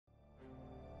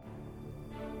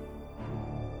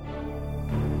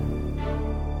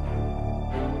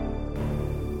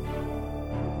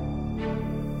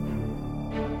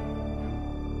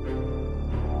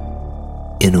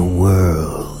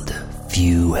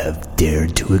you have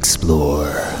dared to explore.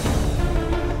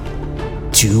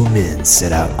 Two men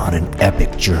set out on an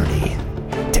epic journey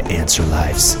to answer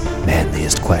life's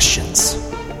manliest questions.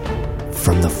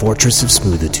 From the Fortress of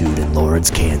Smoothitude in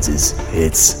Lawrence, Kansas,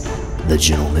 it's the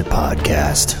Gentleman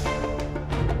Podcast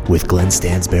with Glenn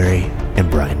Stansberry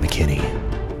and Brian McKinney.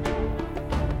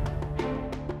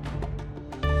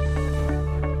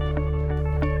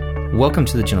 Welcome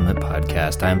to the Gentleman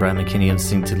Podcast. I'm Brian McKinney. I'm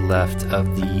sitting to the left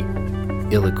of the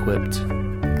ill-equipped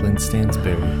Glenn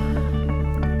Stansberry.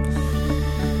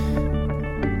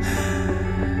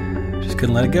 Just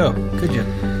couldn't let it go, could you?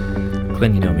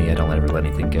 Glenn, you know me. I don't ever let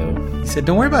anything go. He said,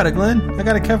 "Don't worry about it, Glenn. I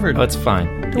got it covered." Oh, it's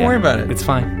fine. Don't worry about it. It's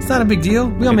fine. It's not a big deal.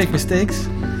 We all make mistakes.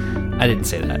 I didn't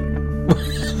say that.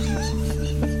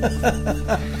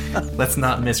 Let's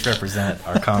not misrepresent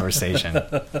our conversation.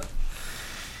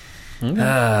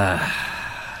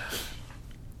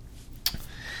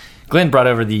 Glenn brought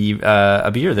over the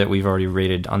a beer that we've already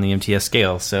rated on the MTS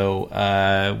scale,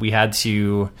 so we had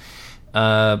to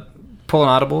pull an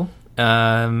audible,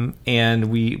 and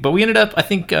we ended up I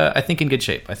think in good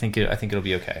shape. I think it'll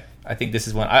be okay. I think this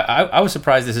is one I was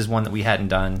surprised this is one that we hadn't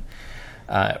done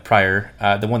prior.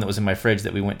 The one that was in my fridge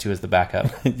that we went to as the backup.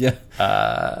 Yeah,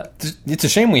 it's a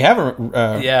shame we haven't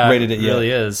rated it yet. It really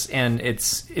is, and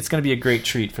it's going to be a great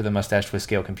treat for the Mustache Twist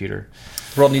scale computer.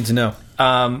 The world needs to know.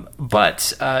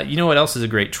 But you know what else is a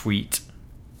great treat?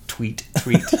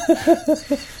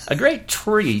 A great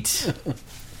treat is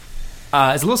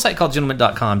a little site called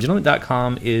Gentleman.com.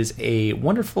 Gentleman.com is a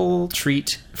wonderful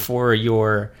treat for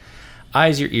your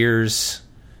eyes, your ears,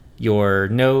 your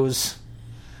nose.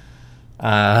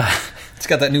 It's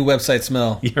got that new website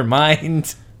smell. Your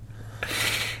mind.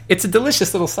 It's a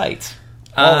delicious little site.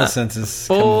 All the senses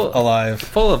come alive.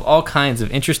 Full of all kinds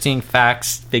of interesting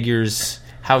facts, figures,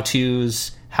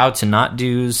 how-tos,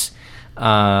 how-to-not-dos,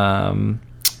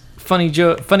 funny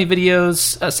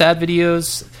videos, sad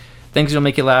videos, things that'll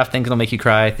make you laugh, things that'll make you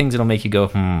cry, things that'll make you go,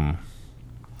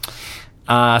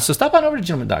 So stop on over to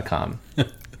gentleman.com,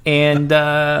 and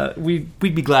we'd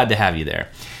be glad to have you there.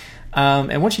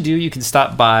 And once you do, you can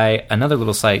stop by another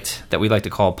little site that we like to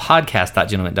call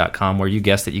podcast.gentleman.com, where you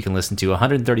guessed it, you can listen to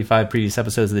 135 previous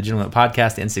episodes of the Gentleman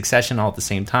Podcast in succession all at the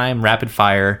same time, rapid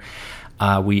fire.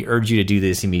 We urge you to do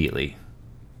this immediately.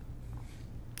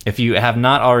 If you have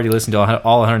not already listened to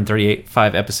all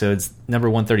 135 episodes, number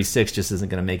 136 just isn't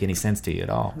going to make any sense to you at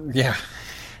all. Yeah.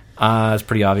 It's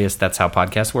pretty obvious that's how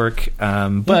podcasts work.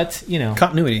 But, you know.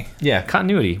 Continuity. Yeah,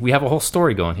 continuity. We have a whole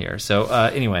story going here. So,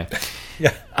 anyway.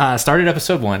 Yeah. Started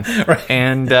episode 1. Right.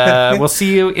 And we'll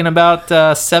see you in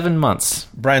about 7 months.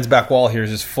 Brian's back wall here is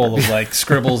just full of like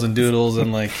scribbles and doodles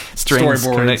and like strings,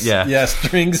 storyboards. Yeah,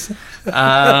 strings.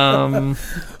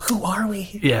 Who are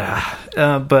we? Yeah.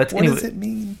 But what anyway, does it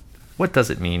mean? What does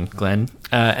it mean, Glenn?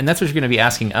 And that's what you're going to be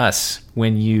asking us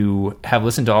when you have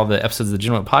listened to all the episodes of the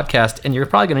Gentleman Podcast, and you're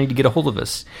probably going to need to get a hold of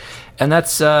us. And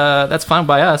that's fine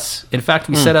by us. In fact,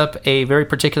 we set up a very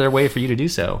particular way for you to do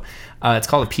so. It's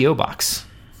called a P.O. Box.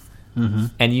 Mm-hmm.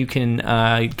 And you can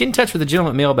get in touch with the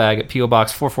Gentleman Mailbag at P.O.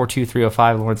 Box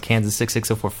 442-305, Lawrence, Kansas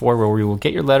 66044, where we will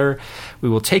get your letter. We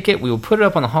will take it. We will put it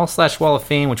up on the Hall/Wall of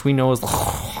Fame, which we know is the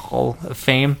Hall of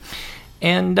Fame.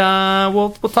 And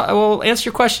we'll answer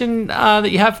your question that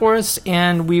you have for us,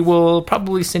 and we will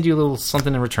probably send you a little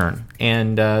something in return.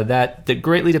 And that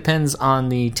greatly depends on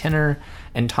the tenor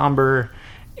and timbre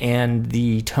and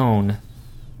the tone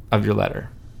of your letter.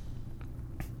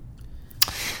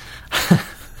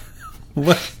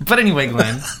 What? But anyway,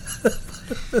 Glenn,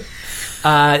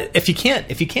 if you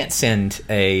can't send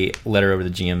a letter over the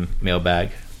GM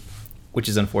mailbag, which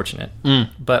is unfortunate,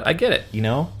 but I get it. You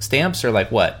know, stamps are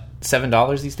like what,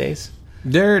 $7 these days?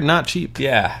 They're not cheap.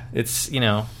 Yeah, it's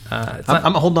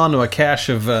I'm holding on to a cache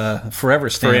of forever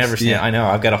stamps. Forever stamps. Yeah. I know.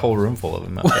 I've got a whole room full of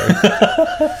them out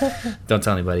there. Don't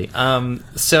tell anybody.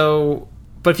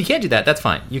 But if you can't do that, that's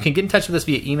fine. You can get in touch with us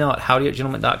via email at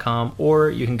howdy@gentleman.com,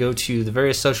 or you can go to the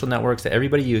various social networks that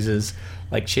everybody uses,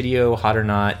 like Chideo, Hot or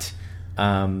Not. What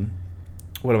am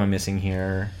I missing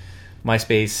here?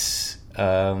 MySpace.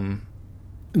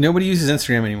 Nobody uses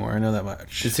Instagram anymore. I know that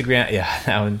much. Instagram, yeah,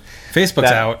 that one.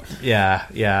 Facebook's out.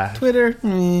 Yeah. Twitter,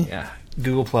 yeah.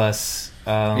 Google Plus.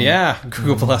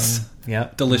 Google Plus.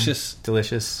 Yep. Delicious.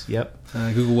 Yep.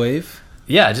 Google Wave.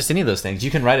 Yeah, just any of those things.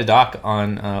 You can write a doc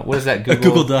on what is that?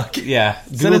 Google Doc. Yeah,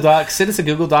 Google Doc. Send us a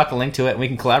Google Doc, a link to it, and we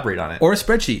can collaborate on it. Or a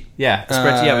spreadsheet. Yeah, a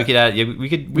spreadsheet. Yeah, we could add. Yeah,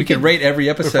 we could rate every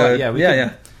episode.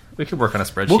 We could work on a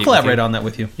spreadsheet. We'll collaborate on that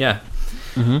with you. Yeah.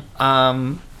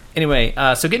 Mm-hmm. Anyway,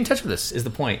 so get in touch with us is the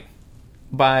point,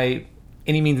 by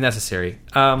any means necessary.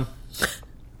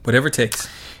 Whatever it takes.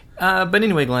 But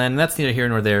anyway, Glenn, that's neither here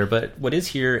nor there. But what is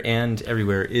here and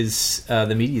everywhere is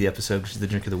the meat of the episode, which is the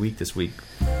drink of the week this week.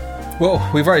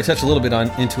 Well, we've already touched a little bit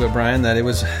into it, Brian, that it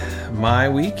was my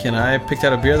week, and I picked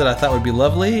out a beer that I thought would be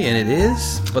lovely, and it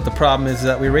is. But the problem is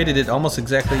that we rated it almost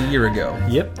exactly a year ago.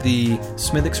 Yep. The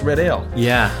Smithwick's Red Ale.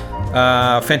 Yeah.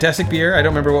 Fantastic beer. I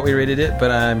don't remember what we rated it,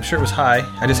 but I'm sure it was high.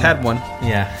 I just had one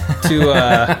Yeah.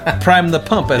 to prime the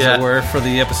pump, as Yeah. it were, for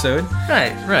the episode.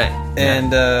 Right.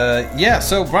 And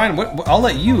so Brian, I'll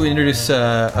let you introduce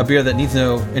a beer that needs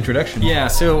no introduction. Yeah,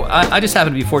 so I just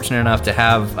happen to be fortunate enough to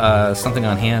have something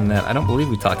on hand that I don't believe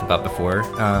we talked about before.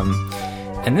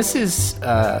 And this is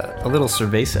a little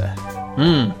cerveza,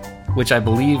 which I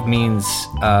believe means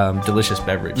delicious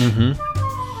beverage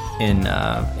in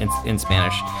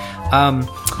Spanish.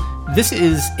 This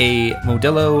is a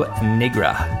Modelo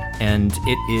Negra, and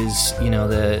it is,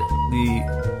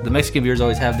 the Mexican beers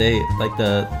always have the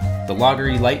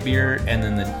lagery light beer and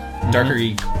then the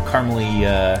darkery caramely,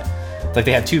 like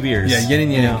they have two beers. Yeah, yin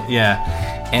and yang. Yeah.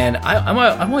 And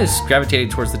I'm always gravitating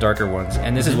towards the darker ones,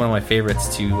 and this is one of my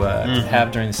favorites to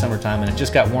have during the summertime. And it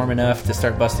just got warm enough to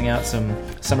start busting out some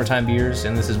summertime beers,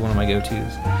 and this is one of my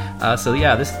go-tos.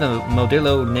 This is the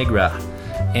Modelo Negra,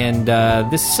 and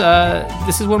this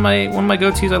is one of my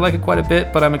go-tos. I like it quite a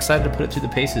bit, but I'm excited to put it through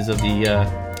the paces of the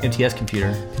MTS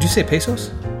computer. Did you say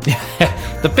pesos?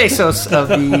 The pesos of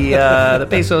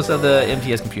the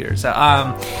MTS computer. So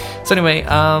anyway,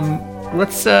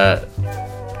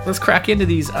 let's crack into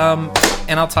these,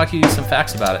 and I'll talk to you some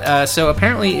facts about it. So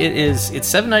apparently it's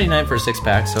 $7.99 for a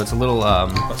 6-pack, so it's a little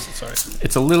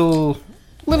it's a little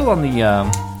on the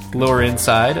lower end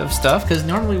side of stuff, because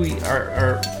normally we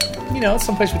are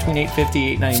someplace between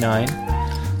 $8.50 $8.99.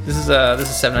 This is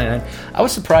 $7.99. I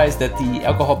was surprised that the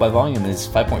alcohol by volume is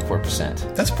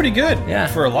 5.4%. That's pretty good. Yeah.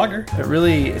 For a lager.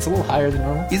 It's a little higher than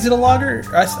normal. Is it a lager?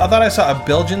 I thought I saw a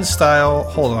Belgian style.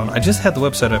 Hold on, I just had the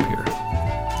website up here.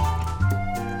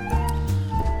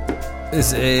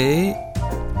 Is a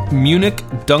Munich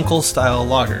Dunkel style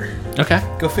lager. Okay.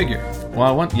 Go figure.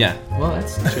 Well,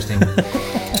 that's interesting.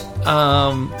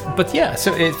 But yeah,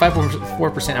 so it's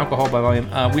 5.4% alcohol by volume.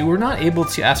 We were not able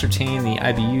to ascertain the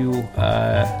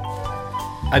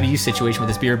IBU situation with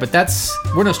this beer, but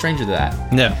we're no stranger to that.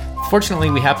 No. Fortunately,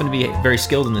 we happen to be very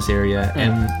skilled in this area,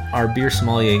 and our beer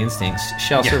sommelier instincts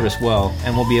shall serve us well,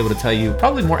 and we'll be able to tell you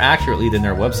probably more accurately than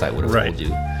their website would have told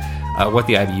you what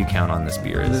the IBU count on this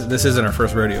beer is. This isn't our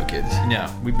first rodeo, kids. No,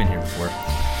 we've been here before.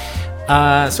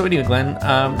 So anyway, Glenn,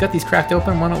 got these cracked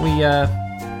open. Why don't we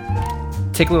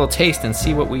take a little taste and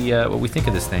see what we think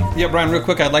of this thing? Yeah, Brian, real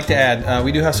quick, I'd like to add,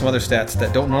 we do have some other stats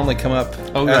that don't normally come up.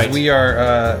 Oh, right. As we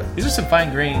are... These are some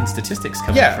fine-grained statistics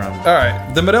coming from... all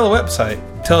right. The Modelo website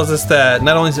tells us that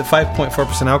not only is it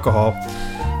 5.4% alcohol,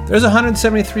 there's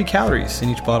 173 calories in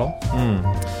each bottle,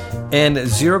 and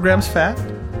 0 grams fat.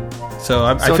 So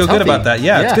I feel good about that.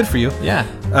 Yeah, it's good for you. Yeah.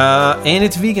 And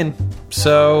it's vegan.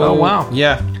 So... Oh, wow.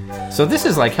 Yeah. So this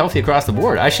is like healthy across the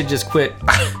board. I should just quit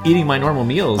eating my normal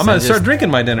meals. I'm going to start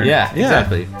drinking my dinner. Yeah,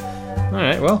 exactly. All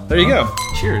right, well, there you go.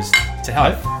 Cheers to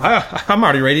health. I'm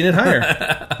already rating it higher.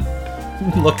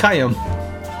 L'Occam.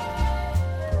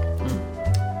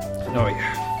 Oh,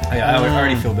 yeah. I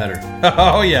already feel better.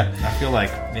 Oh, yeah. I feel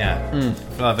like, I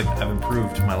feel like I've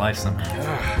improved my life somehow.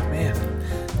 Oh, man.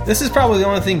 This is probably the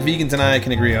only thing vegans and I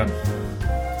can agree on.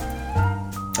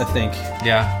 I think.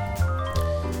 Yeah.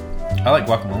 I like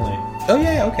guacamole. Oh,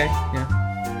 yeah, okay. Yeah.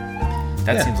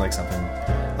 That seems like something.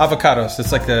 Avocados.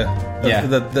 It's like the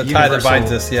tie that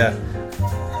binds us, yeah.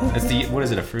 That's what is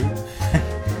it, a fruit?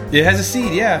 It has a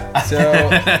seed, yeah. So,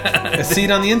 a seed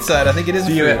on the inside. I think it is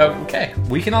a fruit. Okay.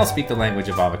 We can all speak the language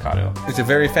of avocado. It's a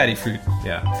very fatty fruit.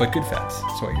 Yeah. But good fats.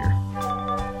 That's what I hear.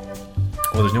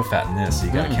 Well, there's no fat in this, so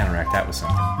you got to counteract that with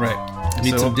something. Right.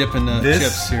 Need some dip in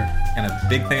chips here. And a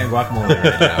big thing of guacamole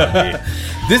right now.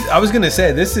 I was going to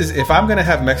say, this is, if I'm going to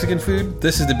have Mexican food,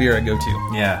 this is the beer I go to.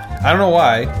 Yeah. I don't know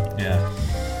why. Yeah.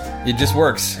 It just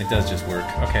works. It does just work.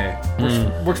 Okay.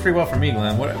 Works pretty well for me,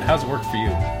 Glenn. How's it work for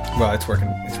you? Well, it's working.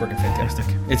 It's working fantastic.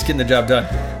 It's getting the job done.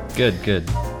 Good.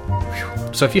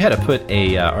 So if you had to put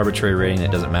a arbitrary rating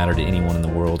that doesn't matter to anyone in the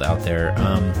world out there,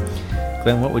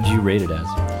 Glenn, what would you rate it as?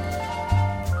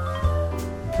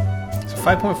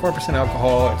 5.4%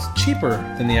 alcohol. It's cheaper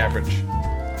than the average.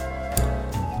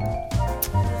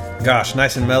 Gosh,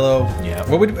 nice and mellow. Yeah.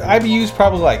 What would IBU's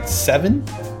probably like 7?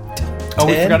 Oh, 10?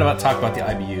 we forgot about talk about the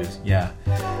IBUs. Yeah.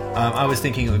 I was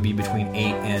thinking it would be between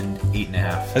 8 and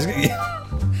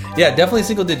 8.5. Yeah, definitely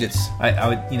single digits. I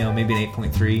would, maybe an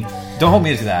 8.3. Don't hold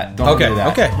me to that. Don't hold me to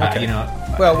that. Okay. Okay.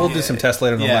 Well, we'll do some tests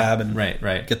later in the lab and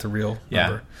right. get the real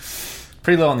number.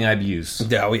 Pretty low on the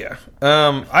IBUs. Yeah, oh yeah.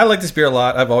 I like this beer a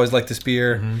lot. I've always liked this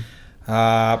beer,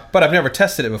 but I've never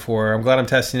tested it before. I'm glad I'm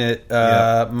testing it.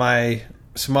 My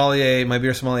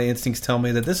beer sommelier instincts tell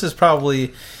me that this is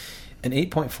probably an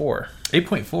 8.4.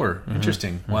 8.4.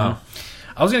 Interesting. Wow.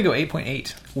 I was going to go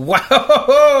 8.8.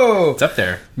 Wow! It's up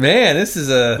there. Man, this is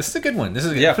a good one. This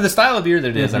is good. For the style of beer that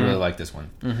it is, I really like this one.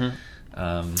 And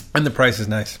the price is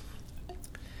nice.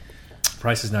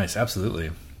 Price is nice,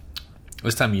 absolutely.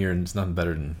 This time of year, there's nothing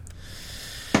better than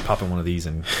popping one of these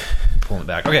and pulling it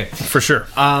back. Okay, For sure.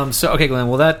 Okay, Glenn.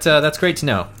 Well, that's great to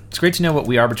know. It's great to know what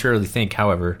we arbitrarily think.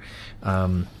 However,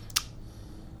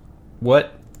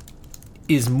 what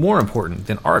is more important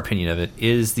than our opinion of it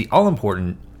is the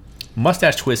all-important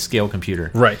Mustache Twist scale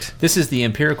computer. Right. This is the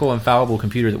empirical, infallible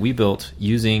computer that we built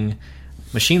using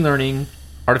machine learning,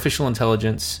 artificial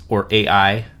intelligence, or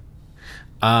AI,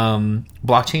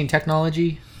 blockchain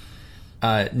technology,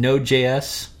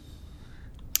 Node.js,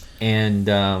 and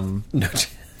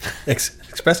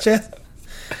ExpressJS,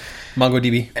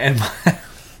 MongoDB, and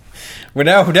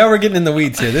we're getting in the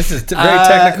weeds here. This is very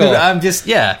technical. I'm just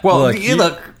Well, look,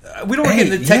 we don't want to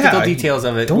get into the technical details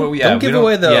of it. Don't give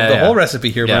away the whole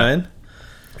recipe here, Brian.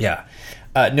 Yeah,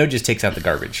 Node just takes out the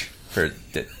garbage for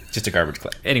just a garbage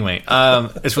clip. Anyway,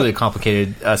 it's really a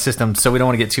complicated system, so we don't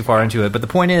want to get too far into it. But the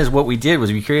point is, what we did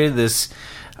was we created this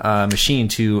machine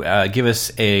to give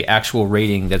us a actual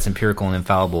rating that's empirical and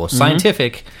infallible,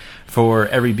 scientific, for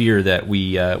every beer that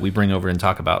we bring over and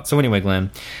talk about. So anyway,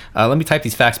 Glenn, let me type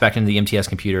these facts back into the MTS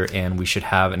computer, and we should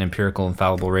have an empirical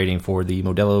infallible rating for the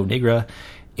Modelo Negra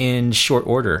in short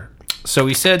order. So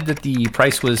we said that the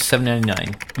price was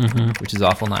 $7.99, which is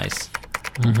awful nice.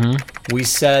 We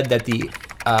said that the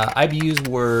IBUs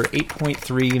were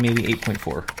 8.3, maybe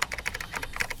 8.4.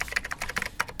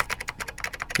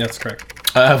 That's correct.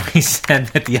 We said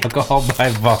that the alcohol by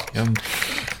volume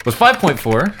was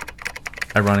 5.4,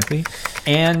 ironically.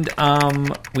 And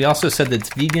we also said that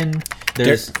it's vegan.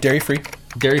 There's dairy-free.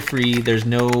 Dairy-free. There's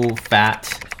no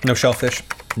fat. No shellfish.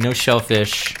 No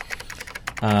shellfish.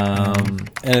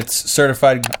 And it's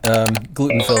certified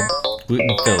gluten-filled.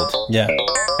 Gluten-filled. Yeah.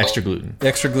 Extra gluten.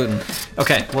 Extra gluten.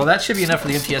 Okay, well, that should be enough for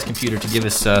the MTS computer to give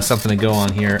us something to go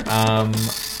on here.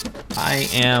 I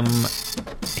am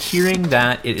hearing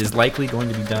that it is likely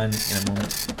going to be done in a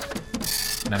moment.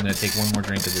 And I'm going to take one more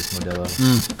drink of this Modelo,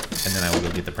 and then I will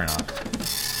go get the print off.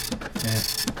 Yeah.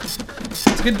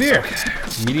 It's a good beer.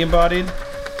 Medium-bodied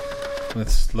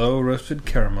with slow roasted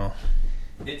caramel.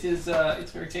 It is.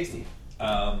 It's very tasty.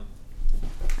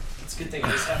 It's a good thing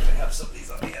I just happen to have some of these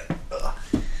on hand.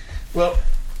 Well,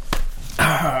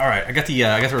 all right. I got the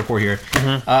report here.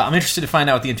 I'm interested to find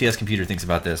out what the MTS computer thinks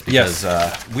about this because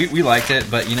we liked it,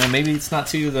 but maybe it's not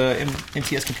to the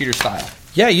MTS computer style.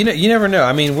 Yeah, you never know.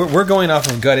 I mean, we're going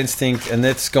off of gut instinct, and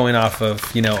it's going off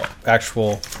of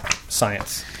actual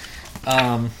science.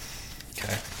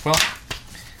 Okay. Well,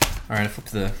 all right. I flip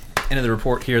to the end of the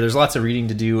report here. There's lots of reading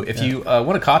to do. If you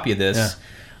want a copy of this.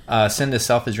 Send a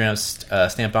self-addressed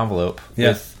stamped envelope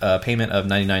with a payment of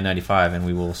 $99.95, and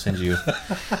we will send you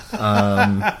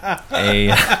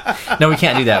No, we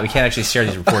can't do that. We can't actually share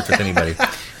these reports with anybody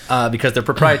because they're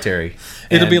proprietary.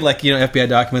 It'll be like FBI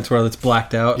documents where it's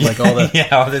blacked out, like all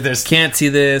the there's can't see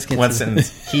this. One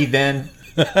sentence. He then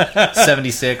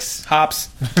 76 hops.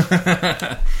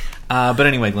 But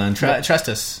anyway, Glenn, trust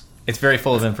us. It's very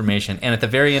full of information, and at the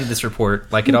very end of this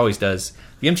report, like it always does,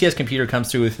 the MTS computer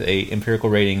comes through with a empirical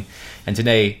rating, and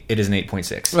today it is an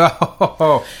 8.6.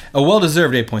 Oh, a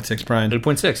well-deserved 8.6, Brian.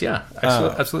 8.6, yeah,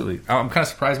 absolutely. I'm kind of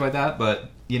surprised by that,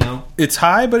 but it's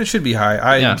high, but it should be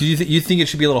high. Do you think it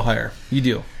should be a little higher? You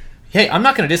do. Hey, I'm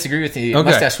not going to disagree with the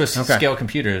Mustache Twist scale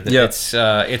computer.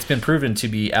 It's been proven to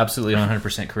be absolutely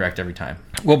 100% correct every time.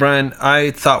 Well, Brian,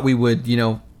 I thought we would,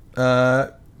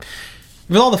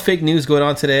 with all the fake news going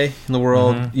on today in the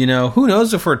world, who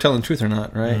knows if we're telling the truth or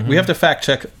not, right? We have to fact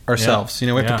check ourselves. We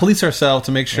have to police ourselves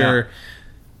to make sure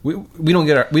we don't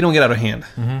get out of hand.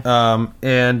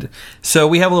 And so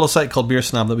we have a little site called Beer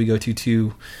Snob that we go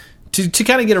to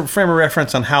kind of get a frame of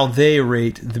reference on how they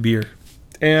rate the beer.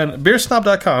 And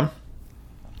beersnob.com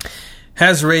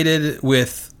has rated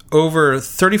with over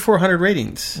 3,400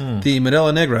 ratings the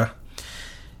Modelo Negra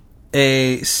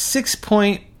a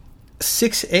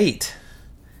 6.68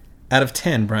 out of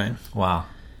 10, Brian. Wow.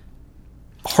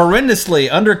 Horrendously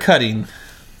undercutting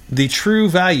the true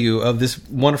value of this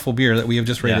wonderful beer that we have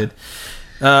just rated.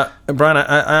 Brian,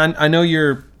 I know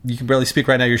you can barely speak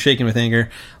right now. You're shaking with anger.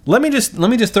 Let me just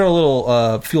throw a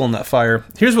little fuel on that fire.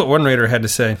 Here's what one rater had to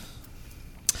say.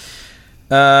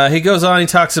 He goes on. He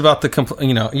talks about the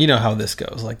you know how this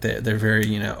goes. Like they're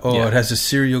very it has a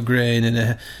cereal grain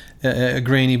and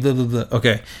grainy, blah, blah, blah.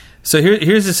 Okay. So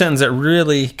here's the sentence that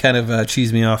really kind of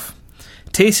cheesed me off.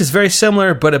 Taste is very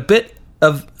similar, but a bit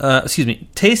of,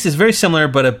 taste is very similar,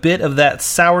 but a bit of that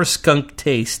sour skunk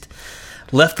taste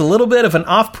left a little bit of an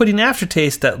off-putting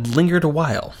aftertaste that lingered a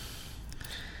while.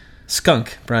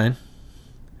 Skunk, Brian.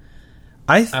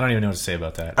 I don't even know what to say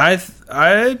about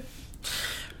that.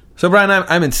 So Brian,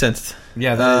 I'm incensed.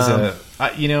 Yeah, that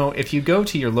is if you go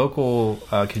to your local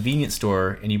convenience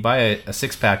store and you buy a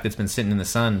 6-pack that's been sitting in the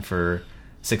sun for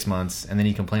 6 months, and then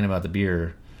you complain about the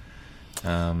beer,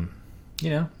 Yeah.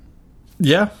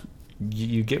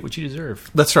 You get what you deserve.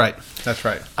 That's right.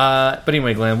 But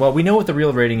anyway, Glenn, well, we know what the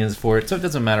real rating is for it, so it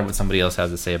doesn't matter what somebody else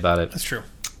has to say about it. That's true.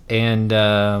 And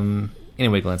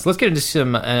anyway, Glenn, so let's get into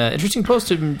some interesting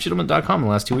posts on gentleman.com in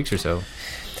the last 2 weeks or so.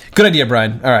 Good idea,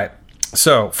 Brian. All right.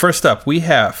 So, first up, we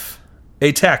have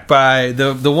a tack by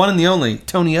the one and the only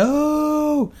Tony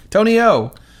O. Tony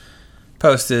O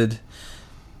posted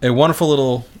a wonderful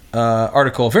little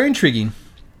article, very intriguing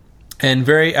and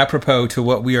very apropos to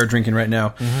what we are drinking right now.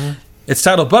 Mm-hmm. It's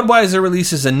titled, Budweiser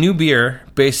releases a new beer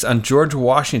based on George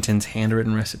Washington's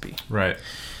handwritten recipe. Right.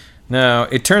 Now,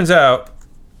 it turns out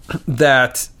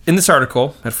that in this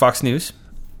article at Fox News,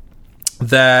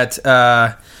 that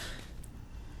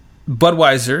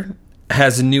Budweiser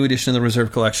has a new edition of the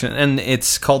Reserve Collection, and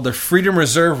it's called the Freedom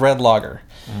Reserve Red Lager.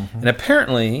 Mm-hmm. And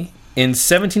apparently, in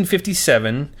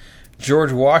 1757,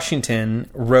 George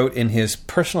Washington wrote in his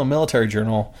personal military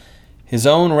journal his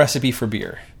own recipe for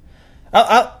beer.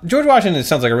 George Washington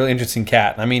sounds like a really interesting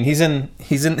cat. I mean, he's in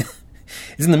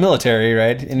the military,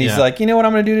 right? And he's like, you know what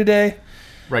I'm going to do today?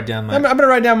 I'm going to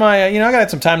write down my, I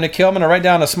got some time to kill. I'm going to write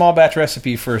down a small batch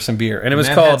recipe for some beer. And it was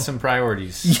called... had some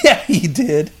priorities. Yeah, he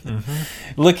did.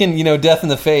 Mm-hmm. Looking, death in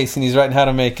the face, and he's writing how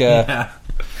to make a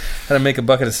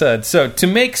bucket of suds. So to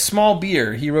make small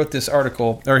beer, he wrote this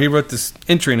article, or he wrote this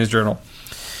entry in his journal.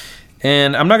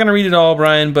 And I'm not going to read it all,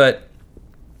 Brian, but...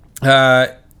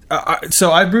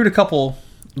 so I brewed a couple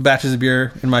batches of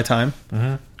beer in my time.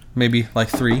 Mm-hmm. Maybe like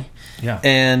 3. Yeah.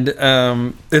 And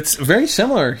it's very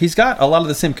similar. He's got a lot of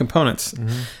the same components.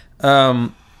 Mm-hmm.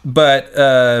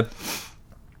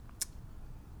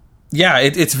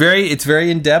 It's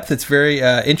very in depth. It's very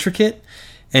intricate,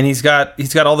 and he's got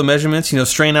all the measurements.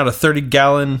 Strain out 30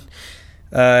 gallons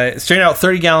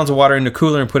of water into a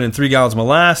cooler and put in 3 gallons of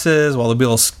molasses while the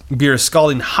beer is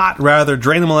scalding hot. Rather,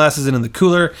 drain the molasses into the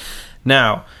cooler.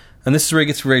 Now, and this is where it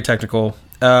gets very technical.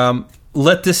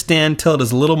 Let this stand till it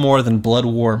is a little more than blood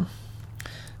warm.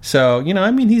 So,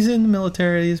 he's in the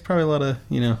military. He's probably a lot of,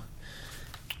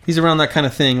 he's around that kind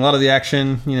of thing. A lot of the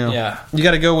action, Yeah. You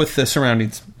got to go with the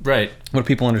surroundings. Right. What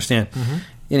people understand. Mm-hmm.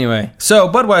 Anyway, so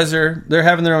Budweiser, they're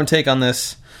having their own take on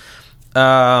this.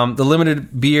 The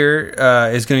limited beer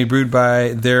is going to be brewed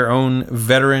by their own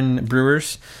veteran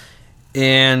brewers.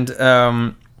 And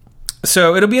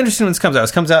so it'll be interesting when this comes out.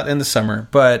 This comes out in the summer.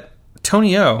 But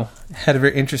Tony O had a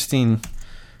very interesting...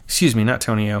 Excuse me, not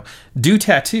Tony O. Do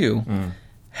Tattoo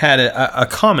had a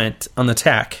comment on the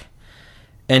tack.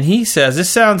 And he says,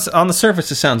 on the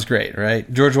surface, it sounds great, right?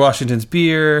 George Washington's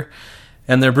beer,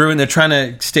 and they're trying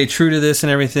to stay true to this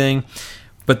and everything.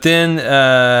 But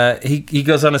then he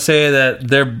goes on to say that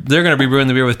they're going to be brewing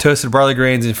the beer with toasted barley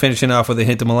grains and finishing off with a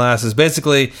hint of molasses.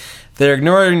 Basically, they're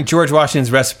ignoring George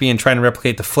Washington's recipe and trying to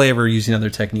replicate the flavor using other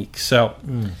techniques. So,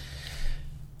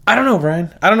 I don't know,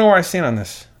 Brian. I don't know where I stand on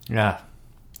this. Yeah.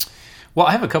 Well,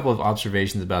 I have a couple of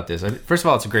observations about this. First of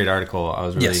all, it's a great article. I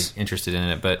was really interested in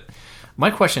it. But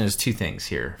my question is 2 things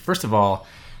here. First of all,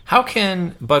 how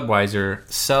can Budweiser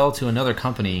sell to another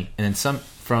company and then some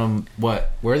from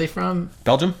what? Where are they from?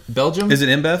 Belgium? Is it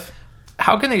InBev?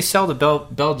 How can they sell to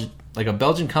Belgium, like a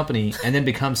Belgian company, and then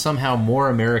become somehow more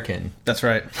American? That's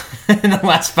right. In the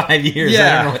last 5 years. Yeah.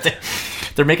 I don't know what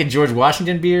they're making George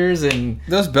Washington beers, and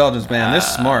those Belgians, man, they're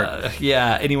smart.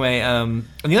 Yeah. Anyway, and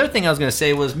the other thing I was going to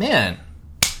say was, man,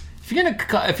 if you're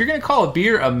gonna call a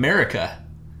beer America,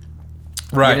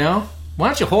 right? Why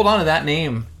don't you hold on to that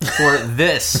name for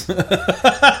this?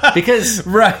 Because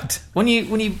when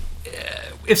you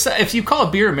if you call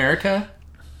a beer America,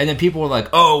 and then people were like,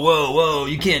 "Oh, whoa,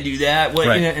 you can't do that,"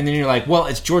 right. And then you're like, "Well,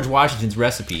 it's George Washington's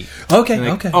recipe."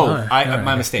 Okay. Oh,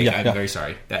 my mistake. I'm very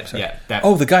sorry.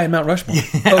 Oh, the guy in Mount Rushmore.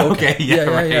 Okay.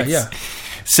 Yeah.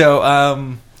 So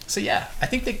yeah, I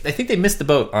think they missed the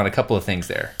boat on a couple of things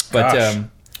there, but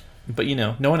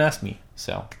no one asked me,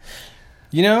 so.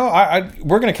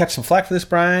 We're going to catch some flack for this,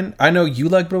 Brian. I know you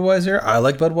like Budweiser. I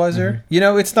like Budweiser.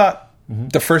 Mm-hmm. It's not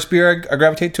the first beer I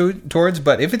gravitate towards,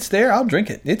 but if it's there, I'll drink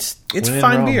it. It's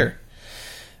fine beer.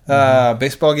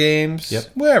 Baseball games,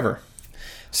 wherever.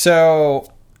 So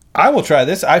I will try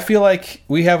this. I feel like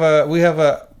we have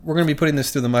a we're going to be putting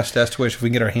this through the Mustache Twitch if we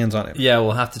can get our hands on it. Yeah,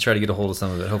 we'll have to try to get a hold of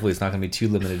some of it. Hopefully it's not going to be too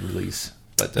limited release.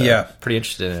 But pretty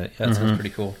interested in it. Yeah, that sounds pretty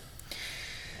cool.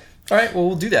 All right, well,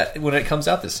 we'll do that. When it comes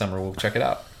out this summer, we'll check it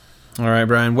out. All right,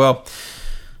 Brian. Well,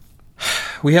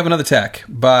 we have another tag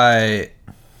by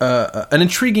an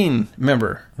intriguing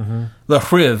member, Le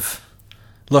Hriv.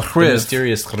 The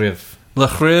mysterious Hriv. Le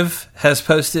Hriv has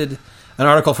posted an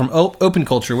article from Open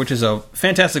Culture, which is a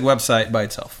fantastic website by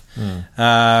itself.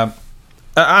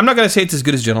 I'm not going to say it's as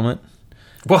good as Gentleman.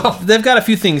 Well, they've got a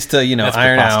few things to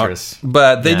iron out,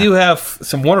 but they do have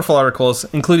some wonderful articles,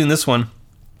 including this one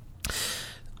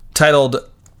titled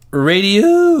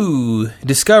 "Radio: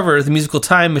 Discover the Musical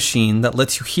Time Machine that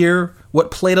lets you hear what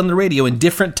played on the radio in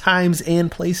different times and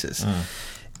places."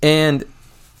 And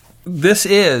this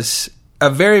is a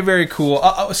very, very cool.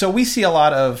 So we see a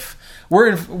lot of.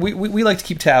 We like to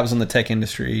keep tabs on the tech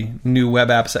industry, new web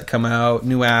apps that come out,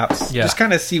 new apps, just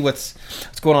kind of see what's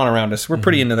going on around us. We're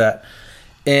pretty into that,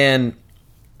 and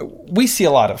we see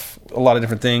a lot of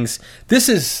different things. This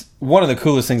is one of the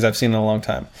coolest things I've seen in a long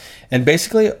time, and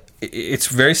basically, it's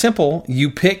very simple.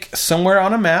 You pick somewhere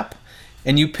on a map,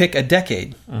 and you pick a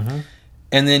decade, and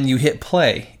then you hit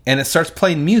play, and it starts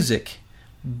playing music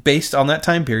based on that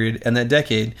time period and that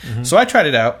decade. So I tried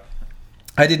it out.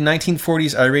 I did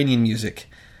 1940s Iranian music,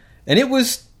 and it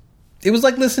was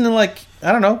like listening to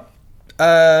I don't know,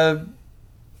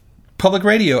 public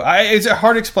radio. It's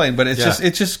hard to explain, but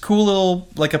it's just cool little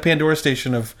like a Pandora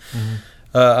station of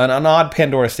an odd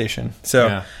Pandora station.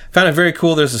 So found it very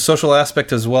cool. There's a social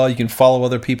aspect as well. You can follow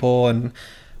other people, and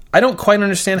I don't quite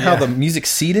understand how the music's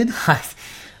seated.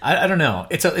 I don't know.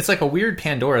 It's like a weird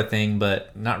Pandora thing,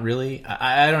 but not really.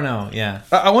 I don't know. Yeah.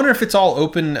 I wonder if it's all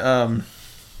open.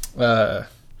 You know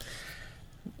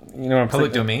what I'm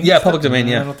public saying? Domain? Yeah, public domain,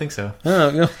 yeah. I don't think so.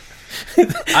 Oh,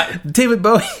 David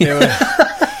Bowie.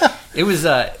 It was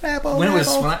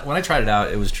when I tried it out,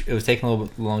 it was taking a little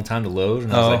long time to load,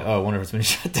 and I was like, I wonder if it's been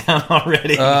shut down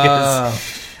already. Because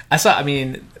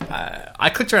I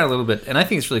clicked around a little bit, and I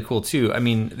think it's really cool too. I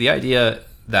mean, the idea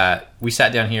that we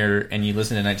sat down here and you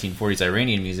listen to 1940s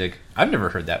Iranian music, I've never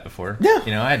heard that before. Yeah.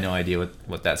 I had no idea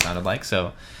what that sounded like,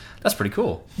 so that's pretty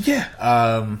cool. Yeah.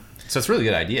 So it's a really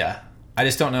good idea. I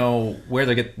just don't know where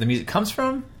the music comes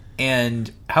from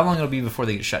and how long it'll be before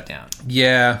they get shut down.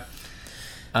 Yeah.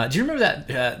 Do you remember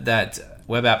that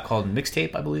web app called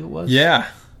Mixtape, I believe it was? Yeah.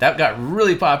 That got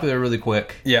really popular really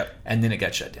quick. Yeah. And then it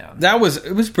got shut down. It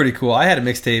was pretty cool. I had a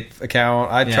Mixtape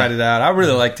account. I tried it out. I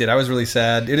really liked it. I was really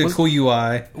sad. It had a cool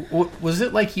UI. Was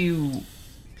it like how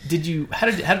did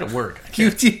it work?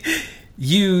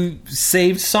 You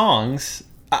saved songs.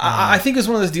 I think it was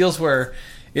one of those deals where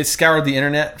it scoured the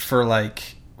internet for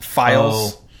like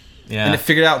files. Yeah. And it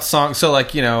figured out songs. So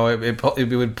like,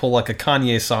 it would pull like a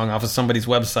Kanye song off of somebody's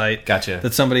website. Gotcha.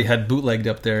 That somebody had bootlegged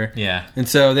up there. Yeah. And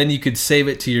so then you could save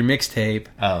it to your mixtape.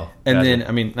 Oh. And then,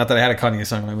 I mean, not that I had a Kanye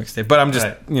song on my mixtape, but I'm just,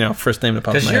 first name to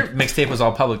pop in my head. Because your mixtape was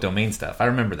all public domain stuff. I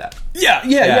remember that. Yeah.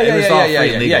 It was all free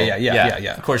and legal.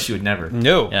 Yeah. Of course you would never.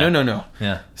 No.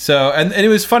 Yeah. So, and it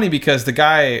was funny because the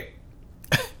guy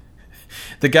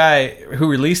who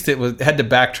released it had to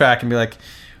backtrack and be like,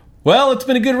 well, it's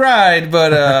been a good ride,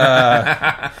 but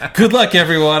good luck,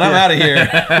 everyone. I'm out of here.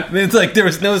 It's like there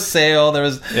was no sale.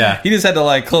 He just had to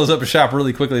like close up a shop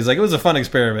really quickly. He's like, it was a fun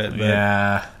experiment. But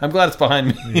I'm glad it's behind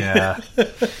me. Yeah.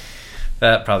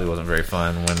 That probably wasn't very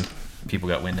fun when people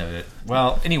got wind of it.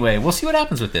 Well, anyway, we'll see what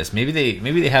happens with this. Maybe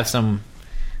they have some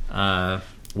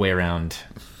way around.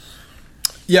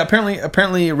 Yeah,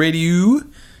 apparently Radio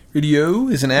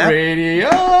is an app. Radio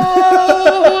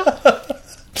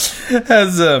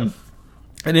has an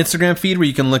Instagram feed where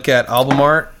you can look at album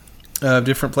art of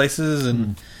different places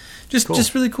and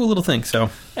just really cool little things. So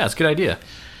yeah, it's a good idea.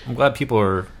 I'm glad people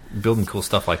are building cool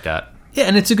stuff like that. Yeah,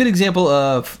 and it's a good example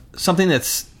of something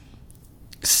that's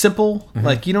simple.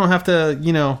 Like you don't have to,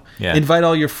 invite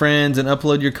all your friends and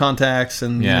upload your contacts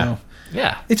and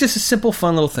it's just a simple,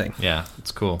 fun little thing. Yeah,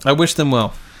 it's cool. I wish them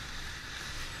well.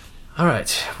 All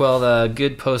right. Well,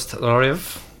 good post,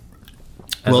 Lariv.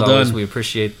 As well always, done. We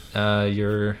appreciate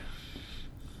your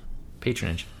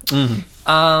patronage. Okay,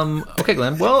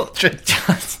 Glenn. Well,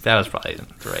 that was probably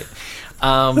right.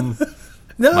 No,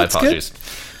 my it's apologies.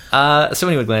 Good. So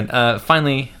anyway, Glenn,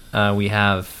 finally we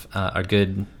have our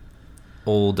good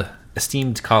old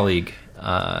esteemed colleague,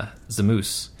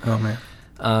 Zamoose. Oh, man.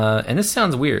 And this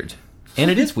sounds weird.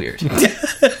 And it is weird.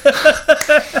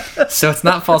 So it's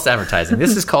not false advertising.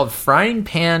 This is called Frying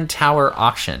Pan Tower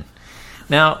Auction.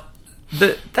 Now,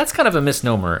 that's kind of a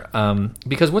misnomer,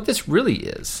 because what this really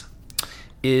is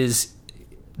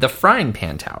the Frying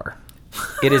Pan Tower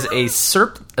It is a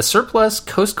surplus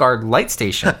Coast Guard light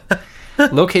station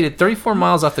located 34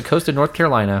 miles off the coast of North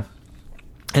Carolina,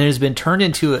 and it has been turned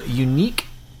into a unique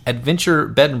adventure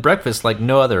bed and breakfast like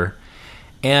no other.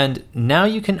 And now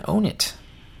you can own it.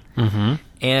 Mm-hmm.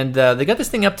 And they got this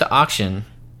thing up to auction,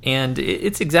 and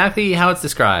it's exactly how it's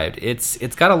described. It's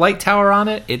got a light tower on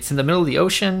it. It's in the middle of the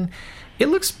ocean. It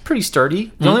looks pretty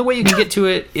sturdy. The only way you can get to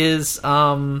it is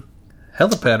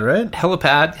helipad, right?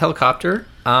 Helicopter.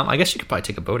 I guess you could probably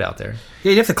take a boat out there.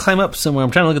 Yeah, you'd have to climb up somewhere.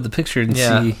 I'm trying to look at the picture and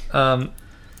see.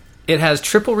 It has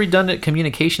triple redundant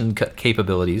communication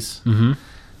capabilities.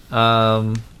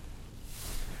 Mm-hmm.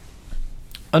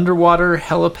 Underwater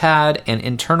helipad and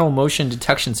internal motion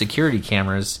detection security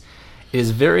cameras. It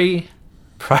is very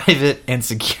private and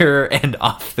secure and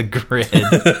off the grid.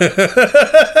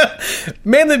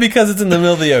 Mainly because it's in the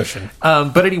middle of the ocean.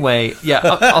 But anyway, yeah,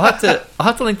 I'll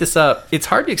have to link this up. It's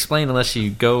hard to explain unless you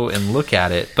go and look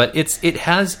at it. But it's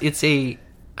a.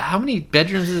 How many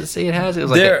bedrooms does it say it has? It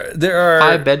was like there are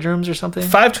 5 bedrooms or something?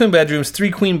 5 twin bedrooms,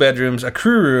 3 queen bedrooms, a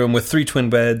crew room with 3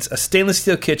 twin beds, a stainless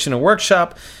steel kitchen, a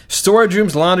workshop, storage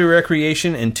rooms, laundry,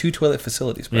 recreation, and 2 toilet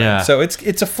facilities. Brian. Yeah. So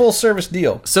it's a full service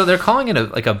deal. So they're calling it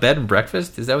a bed and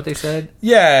breakfast? Is that what they said?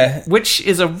 Yeah. Which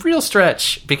is a real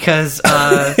stretch because...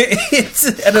 it's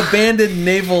an abandoned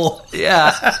naval...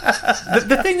 Yeah.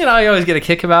 The thing that I always get a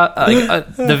kick about,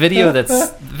 the video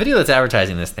that's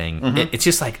advertising this thing, mm-hmm. It's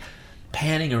just like...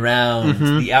 panning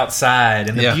around the outside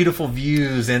and the beautiful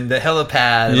views and the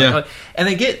helipad. And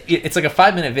they it's like a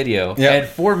 5-minute video and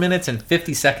 4 minutes and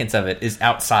 50 seconds of it is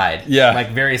outside. Yeah.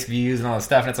 Like various views and all that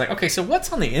stuff. And it's like, okay, so what's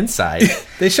on the inside?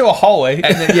 They show a hallway.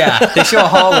 And then, they show a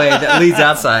hallway that leads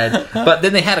outside. But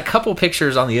then they had a couple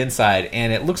pictures on the inside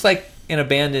and it looks like an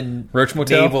abandoned Roach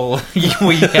Motel. Naval.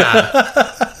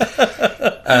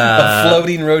 A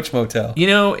floating roach motel. You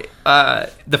know,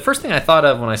 the first thing I thought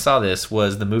of when I saw this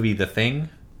was the movie The Thing.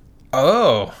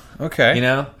 Oh, okay. You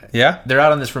know? Yeah. They're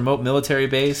out on this remote military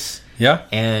base. Yeah.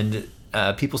 And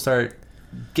people start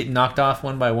getting knocked off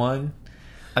one by one.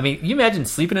 I mean, you imagine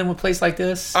sleeping in a place like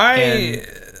this? I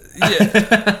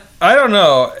don't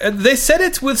know. They said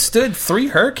it's withstood 3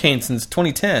 hurricanes since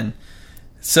 2010.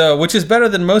 So, which is better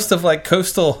than most of like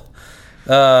coastal...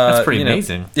 That's pretty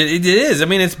amazing. It is. I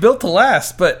mean, it's built to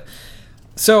last. But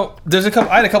so I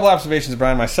had a couple observations,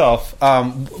 Brian, myself.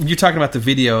 You're talking about the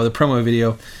video, the promo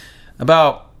video.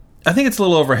 About, I think it's a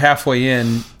little over halfway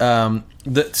in. So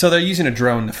they're using a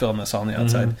drone to film this on the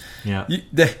outside. Mm-hmm.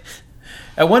 Yeah.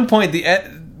 At one point,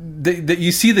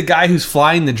 you see the guy who's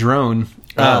flying the drone.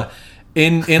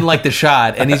 In like the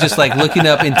shot, and he's just like looking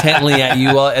up intently at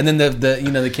you, and then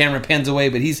the camera pans away,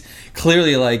 but he's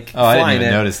clearly like flying I didn't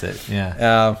even notice it.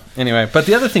 Yeah. Anyway, but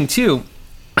the other thing too,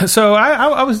 so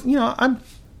I was I'm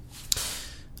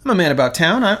a man about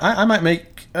town. I might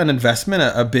make an investment,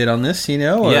 a bid on this,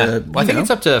 Well, I think it's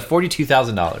up to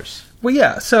 $42,000. Well,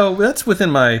 yeah. So that's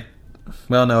within my.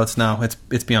 Well, no, it's now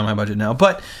it's beyond my budget now,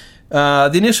 but.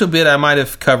 The initial bid I might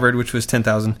have covered, which was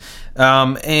 $10,000,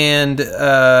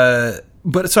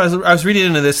 but so I was reading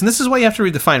into this, and this is why you have to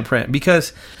read the fine print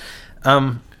because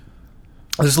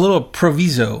there's a little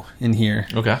proviso in here.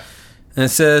 Okay, and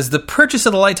it says the purchase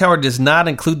of the light tower does not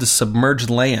include the submerged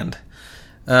land.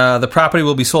 The property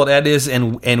will be sold as is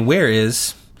and where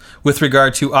is. With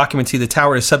regard to occupancy, the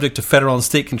tower is subject to federal and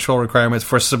state control requirements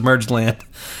for submerged land,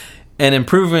 and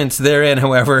improvements therein,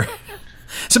 however.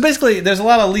 So basically, there's a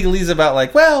lot of legalese about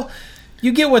like, well,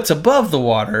 you get what's above the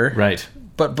water, right?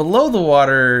 But below the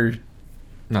water,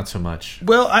 not so much.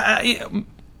 Well,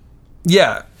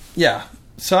 yeah.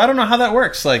 So I don't know how that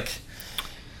works. Like,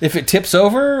 if it tips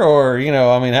over, or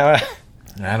how?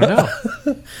 I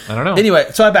don't know. Anyway,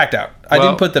 so I backed out. I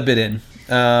didn't put the bid in.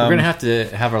 We're gonna have to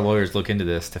have our lawyers look into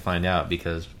this to find out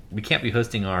because we can't be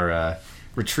hosting our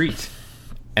retreat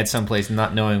at some place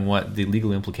not knowing what the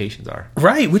legal implications are.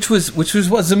 Right, which was what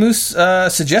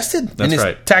Zamoose suggested in his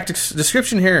tactics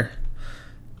description here.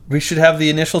 We should have the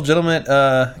initial gentleman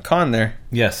con there.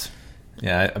 Yes.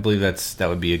 Yeah, I believe that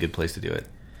would be a good place to do it.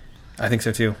 I think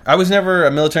so too. I was never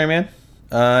a military man.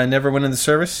 I never went in the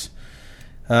service.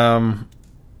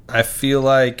 I feel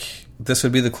like this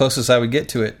would be the closest I would get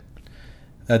to it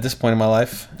at this point in my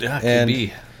life. Yeah, it could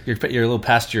be. You're a little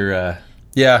past your...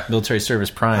 military service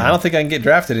prime. I don't think I can get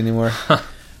drafted anymore.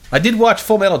 I did watch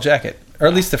Full Metal Jacket, or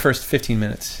at least the first 15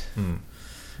 minutes.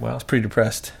 Well, I was pretty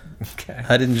depressed. Okay,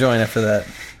 I didn't join after that.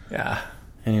 Yeah.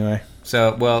 Anyway,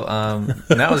 so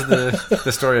that was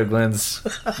the story of Glenn's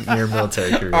near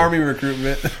military career, Army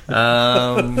recruitment.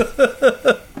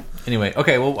 Anyway,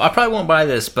 okay. Well, I probably won't buy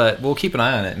this, but we'll keep an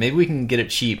eye on it. Maybe we can get it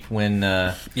cheap when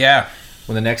the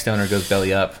next owner goes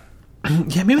belly up.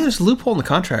 Yeah, maybe there's a loophole in the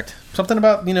contract. Something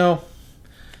about, I don't know.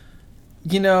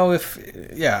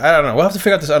 We'll have to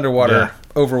figure out this underwater,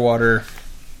 overwater.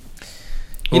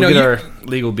 We'll get our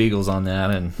legal beagles on that.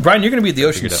 And Brian, you're going to be at the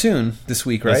ocean soon this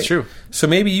week, right? That's true. So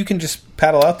maybe you can just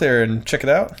paddle out there and check it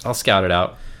out? I'll scout it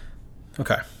out.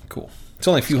 Okay, cool. It's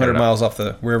only a few hundred miles off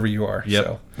wherever you are. Yep,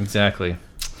 so. Exactly.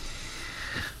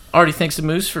 Already, thanks to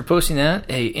Moose for posting that.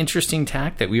 A interesting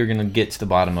tack that we are going to get to the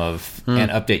bottom of and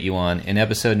update you on in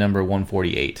episode number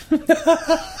 148.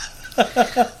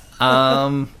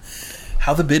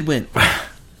 How the bid went.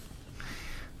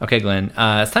 Okay, Glenn.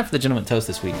 It's time for the Gentleman Toast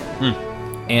this week.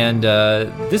 And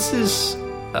this is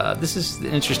an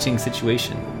interesting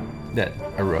situation that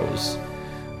arose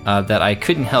that I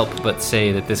couldn't help but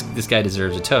say that this guy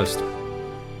deserves a toast.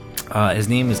 His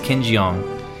name is Ken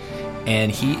Jeong.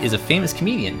 And he is a famous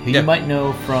comedian who you might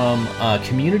know from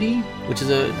Community, which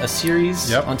is a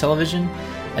series on television.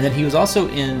 And then he was also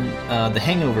in the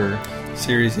Hangover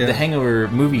series, the Hangover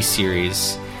movie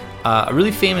series. A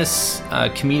really famous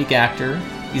comedic actor.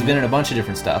 He's been in a bunch of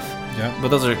different stuff. Yeah. But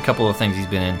those are a couple of things he's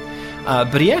been in.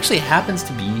 But he actually happens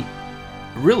to be,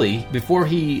 really, before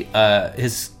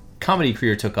his comedy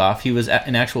career took off, he was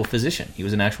an actual physician. He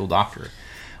was an actual doctor,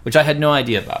 which I had no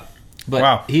idea about.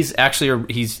 But he's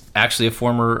actually a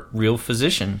former real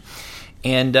physician.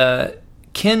 And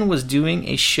Ken was doing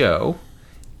a show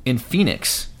in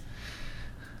Phoenix.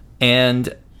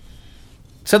 And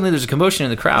suddenly there's a commotion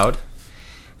in the crowd.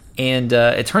 And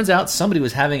it turns out somebody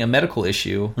was having a medical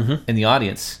issue in the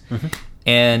audience.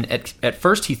 And at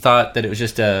first he thought that it was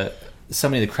just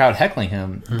somebody in the crowd heckling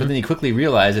him. But then he quickly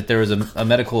realized that there was a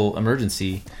medical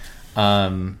emergency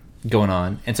going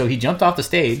on. And so he jumped off the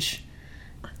stage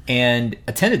and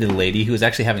attended to the lady who was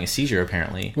actually having a seizure,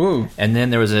 apparently. Woo. And then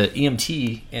there was an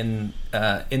EMT in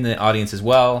the audience as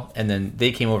well, and then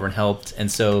they came over and helped. And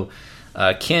so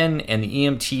Ken and the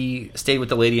EMT stayed with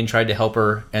the lady and tried to help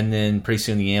her, and then pretty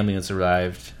soon the ambulance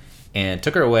arrived and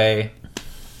took her away.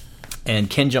 And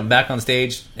Ken jumped back on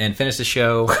stage and finished the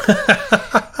show.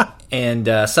 And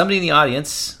somebody in the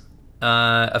audience,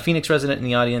 a Phoenix resident in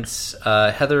the audience,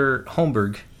 Heather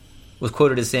Holmberg, was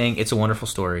quoted as saying, "It's a wonderful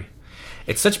story.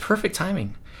 It's such perfect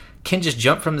timing. Ken just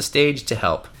jumped from the stage to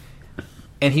help.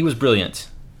 And he was brilliant.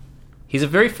 He's a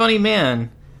very funny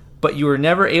man, but you were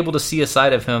never able to see a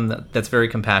side of him that's very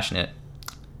compassionate.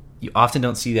 You often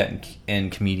don't see that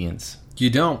in comedians." You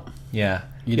don't. Yeah.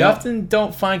 You often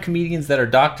don't find comedians that are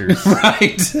doctors.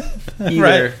 Right. Either.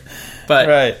 Right.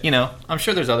 But, I'm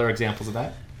sure there's other examples of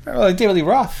that. Well, like David Lee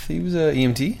Roth. He was an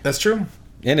EMT. That's true.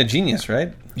 And a genius,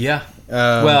 right? Yeah.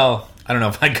 Well, I don't know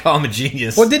if I'd call him a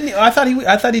genius. Well, didn't he? I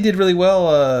thought he did really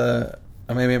well.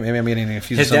 Maybe I'm getting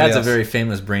confused. His dad's a very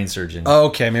famous brain surgeon. Oh,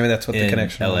 okay. Maybe that's what the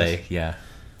connection was. LA, yeah.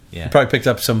 He probably picked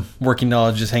up some working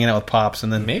knowledge just hanging out with Pops,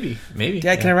 and then maybe.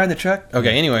 Dad, can I ride the truck?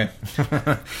 Okay. Anyway.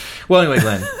 Well, anyway,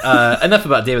 Glenn. Enough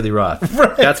about David Lee Roth.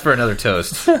 Right. That's for another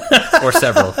toast or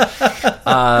several.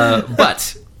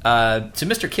 But to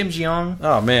Mr. Kim Jeong.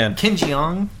 Oh man, Kim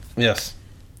Jeong. Yes.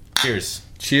 Cheers.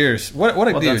 What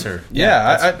a dude. Done, sir.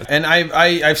 Yeah,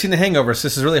 I've seen The Hangover, so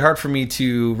this is really hard for me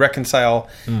to reconcile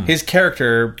his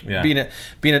character being a.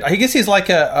 I guess he's like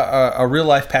a real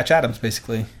life Patch Adams,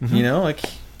 basically.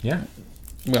 Yeah.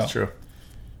 Well, that's true.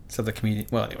 So the comedian.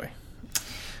 Well, anyway.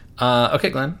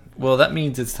 Okay, Glenn. Well, that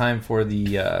means it's time for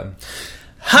the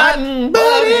hot and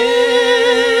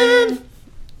buggin'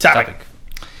 topic.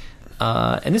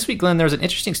 And this week, Glenn, there was an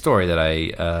interesting story that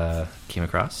I came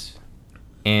across,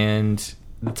 and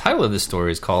the title of this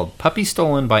story is called "Puppy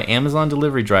Stolen by Amazon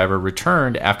Delivery Driver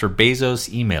Returned After Bezos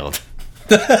Emailed."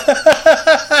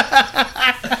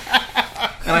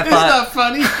 And I thought, not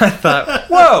funny. I thought,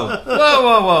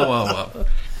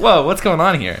 whoa, what's going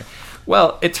on here?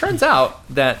 Well, it turns out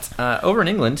that over in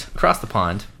England, across the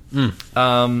pond,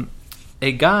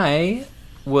 a guy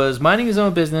was minding his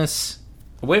own business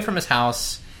away from his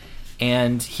house,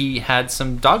 and he had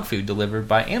some dog food delivered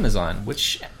by Amazon,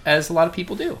 which, as a lot of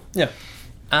people do. Yeah.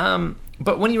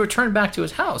 But when he returned back to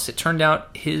his house, it turned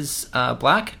out his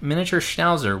black miniature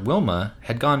schnauzer, Wilma,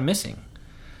 had gone missing.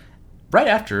 Right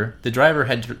after the driver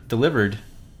had delivered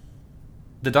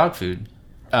the dog food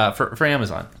for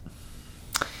Amazon.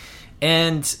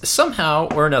 And somehow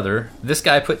or another, this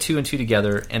guy put two and two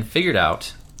together and figured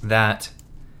out that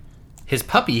his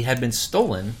puppy had been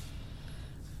stolen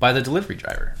by the delivery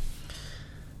driver.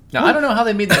 Now, I don't know how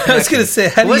they made that connection. I was going to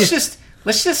say,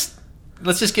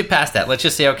 let's just get past that. Let's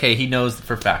just say, okay, he knows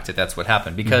for a fact that that's what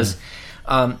happened. Because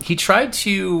he tried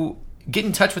to get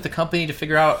in touch with the company to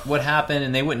figure out what happened,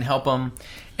 and they wouldn't help him.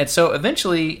 And so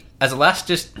eventually, as a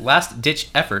last-ditch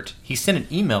effort, he sent an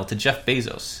email to Jeff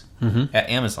Bezos at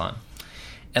Amazon.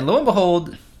 And lo and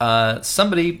behold,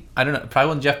 somebody, I don't know, probably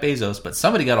wasn't Jeff Bezos, but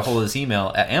somebody got a hold of this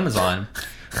email at Amazon.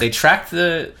 They tracked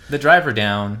the driver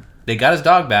down. They got his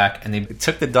dog back, and they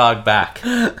took the dog back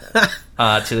to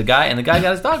the guy, and the guy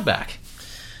got his dog back.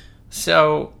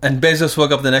 So, and Bezos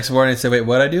woke up the next morning and said, "Wait,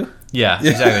 what'd I do?" Yeah,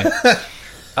 exactly.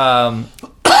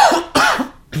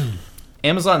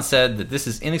 Amazon said that this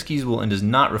is inexcusable and does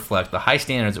not reflect the high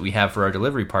standards that we have for our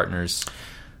delivery partners.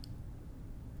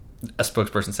 A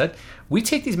spokesperson said, "We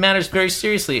take these matters very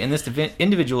seriously, and this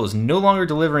individual is no longer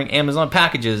delivering Amazon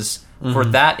packages for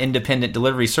that independent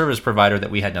delivery service provider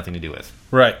that we had nothing to do with."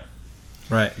 Right.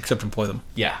 Except employ them.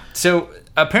 Yeah. So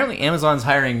apparently Amazon's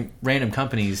hiring random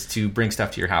companies to bring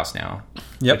stuff to your house now.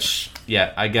 Yep. Which,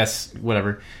 yeah, I guess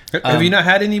whatever. Have you not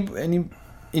had any maybe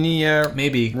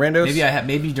randos? Maybe I had.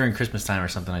 Maybe during Christmas time or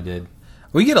something I did.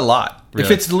 We get a lot Really?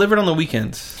 if it's delivered on the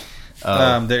weekends.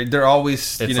 They're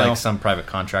always It's like some private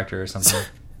contractor or something.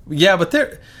 Yeah, but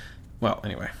they're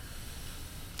anyway.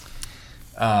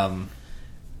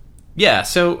 Yeah,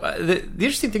 so the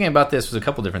interesting thing about this was a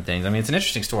couple different things. I mean, it's an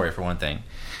interesting story for one thing.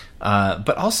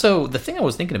 But also, the thing I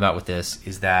was thinking about with this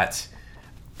is that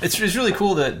it's really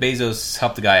cool that Bezos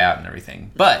helped the guy out and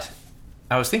everything. But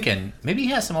I was thinking, maybe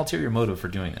he has some ulterior motive for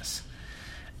doing this.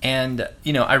 And,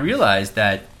 I realized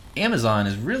that Amazon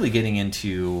is really getting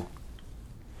into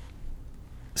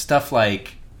stuff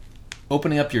like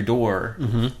opening up your door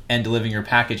and delivering your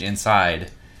package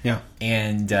inside. Yeah.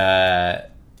 And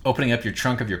opening up your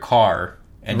trunk of your car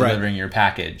and delivering your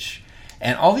package.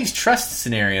 And all these trust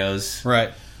scenarios.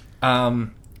 Right.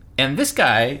 And this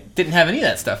guy didn't have any of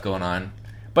that stuff going on.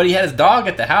 But he had his dog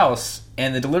at the house,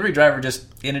 and the delivery driver just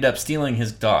ended up stealing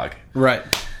his dog. Right.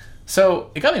 So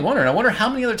it got me wondering. I wonder how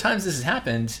many other times this has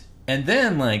happened. And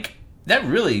then, that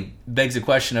really begs the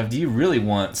question of, do you really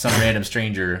want some random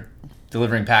stranger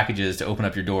delivering packages to open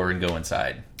up your door and go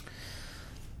inside?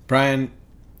 Brian,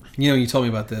 you told me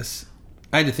about this.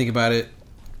 I had to think about it.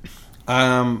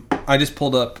 I just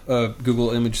pulled up a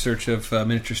Google image search of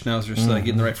miniature schnauzers so that I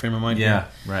get in the right frame of mind. Yeah,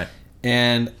 right.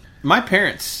 And my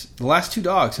parents, the last 2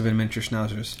 dogs have been miniature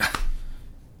schnauzers.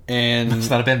 And It's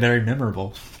not been very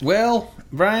memorable. Well,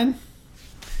 Brian,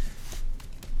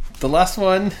 the last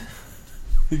one,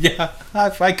 yeah, I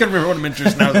couldn't remember what a miniature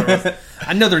schnauzer was.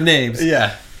 I know their names.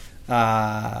 Yeah.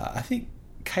 I think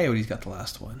Coyote's got the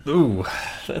last one. Ooh,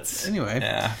 that's... Anyway.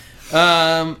 Yeah.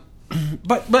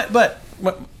 But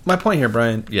my point here,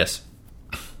 Brian. Yes.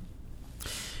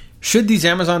 Should these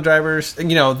Amazon drivers, they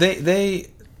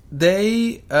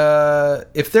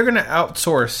if they're going to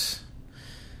outsource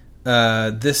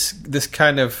this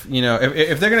kind of,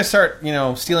 if they're going to start,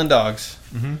 stealing dogs,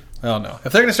 well, no.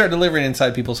 If they're going to start delivering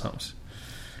inside people's homes,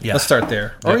 let's start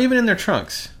there, or even in their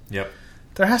trunks. Yep.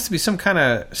 There has to be some kind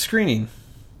of screening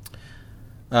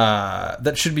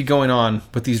that should be going on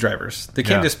with these drivers. They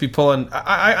can't just be pulling.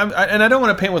 And I don't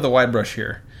want to paint with a wide brush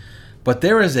here, but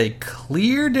there is a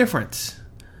clear difference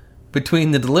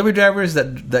between the delivery drivers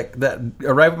that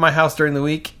arrive at my house during the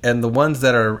week and the ones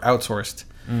that are outsourced.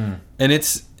 And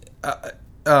it's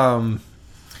well,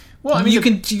 I mean, you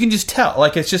can just tell,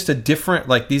 it's just a different,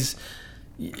 these.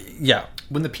 Yeah,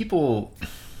 when the people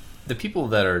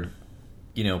that are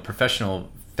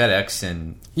professional FedEx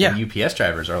and UPS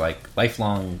drivers are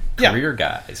lifelong career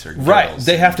guys or girls. Right.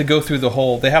 They have to go through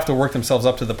they have to work themselves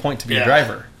up to the point to be a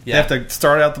driver. They have to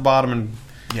start out the bottom and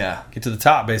get to the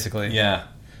top, basically. Yeah.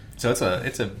 So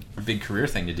it's a big career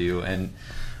thing to do, and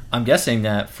I'm guessing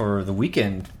that for the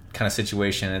weekend kind of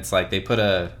situation, it's like they put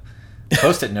a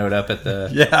Post-it note up at the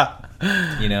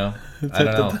I don't know,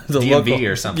 the DMV local,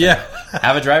 or something. Yeah.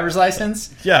 Have a driver's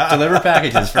license. Yeah. Deliver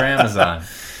packages for Amazon.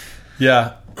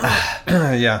 Yeah.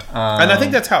 Yeah. And I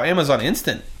think that's how Amazon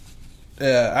Instant.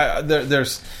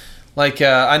 There's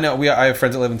I know I have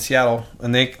friends that live in Seattle,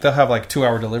 and they'll have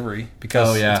 2-hour delivery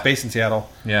because it's based in Seattle.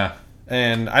 Yeah.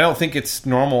 And I don't think it's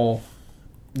normal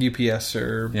UPS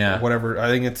or whatever. I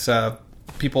think it's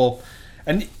people,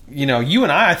 and you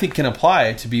and I think can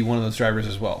apply to be one of those drivers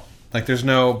as well. There's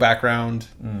no background.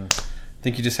 I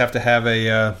think you just have to have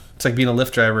it's like being a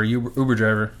Lyft driver, Uber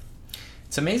driver.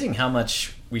 It's amazing how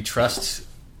much we trust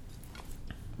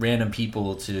random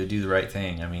people to do the right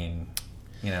thing. I mean,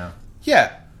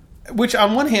 Yeah, which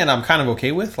on one hand I'm kind of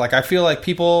okay with. I feel like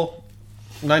people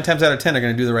 9 times out of 10 are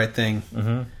going to do the right thing.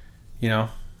 Mm-hmm.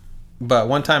 But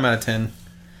 1 time out of 10,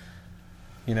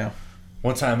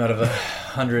 1 time out of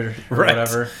 100 or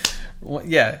whatever. Well,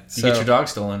 yeah, you get your dog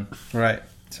stolen. Right.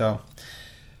 So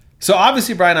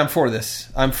obviously, Brian, I'm for this.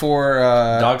 I'm for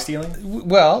dog stealing.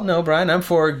 Well, no, Brian, I'm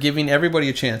for giving everybody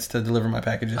a chance to deliver my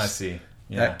packages. I see.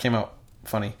 Yeah. That came out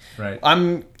funny. Right.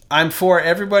 I'm for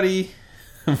everybody.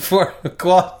 I'm for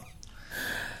equality.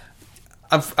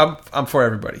 I'm for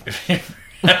everybody.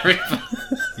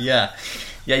 Yeah,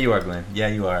 you are, Glenn. Yeah,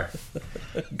 you are.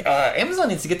 Amazon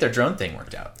needs to get their drone thing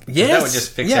worked out. Yes, that would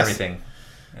just fix everything.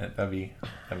 That'd be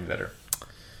better.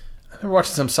 I remember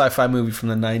watching some sci-fi movie from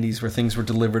the 90s where things were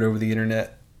delivered over the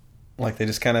internet, like they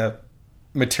just kind of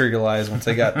materialized once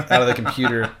they got out of the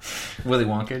computer. Willy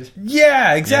Wonka.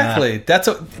 Yeah, exactly. Yeah.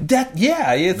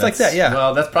 It's like that. Yeah.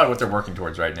 Well, that's probably what they're working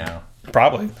towards right now.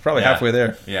 Probably halfway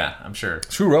there. Yeah, I'm sure.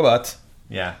 True robots.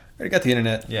 Yeah. Already got the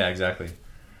internet. Yeah, exactly.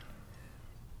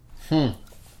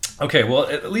 Okay, well,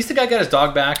 at least the guy got his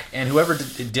dog back, and whoever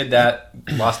did that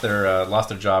lost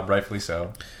their job, rightfully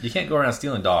so. You can't go around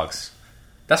stealing dogs.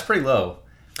 That's pretty low.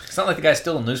 It's not like the guy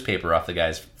stole a newspaper off the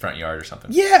guy's front yard or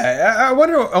something. Yeah, I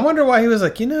wonder why he was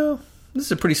like, this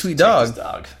is a pretty sweet dog. Take this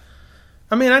dog.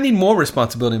 I mean, I need more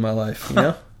responsibility in my life, you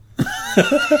know? I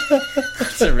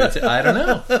don't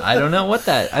know. I don't know what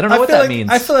that means.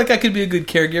 I feel like I could be a good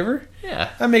caregiver. Yeah.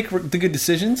 I make the good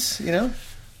decisions,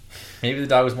 Maybe the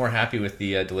dog was more happy with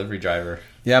the delivery driver.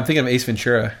 Yeah, I'm thinking of Ace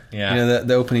Ventura. Yeah.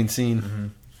 The opening scene. Mm-hmm.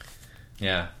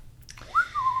 Yeah.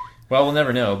 Well, we'll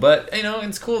never know. But,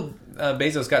 it's cool.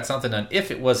 Bezos got something done. If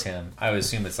it was him, I would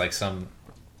assume it's like some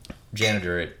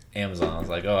janitor at Amazon. I was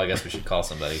like, I guess we should call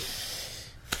somebody.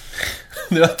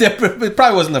 It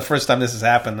probably wasn't the first time this has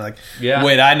happened. Like,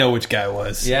 wait, I know which guy it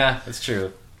was. Yeah, that's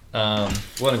true. Well,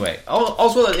 anyway,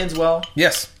 all's well that ends well.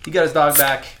 Yes, he got his dog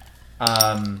back,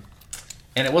 and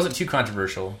it wasn't too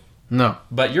controversial. No,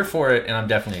 but you're for it, and I'm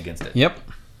definitely against it. Yep,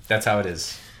 that's how it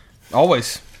is.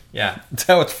 Always. Yeah, that's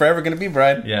how it's forever going to be,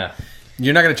 Brian. Yeah,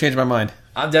 you're not going to change my mind.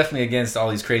 I'm definitely against all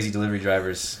these crazy delivery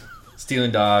drivers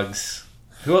stealing dogs.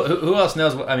 Who else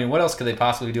knows? What else could they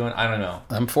possibly be doing? I don't know.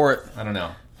 I'm for it. I don't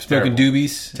know. Smoking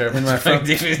doobies in my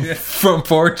front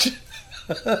porch.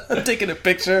 Taking a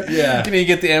picture. Yeah. You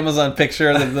get the Amazon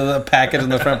picture of the package on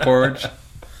the front porch.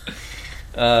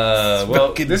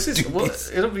 Well,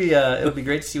 it'll be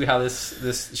great to see how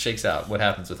this shakes out. What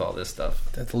happens with all this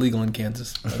stuff? That's illegal in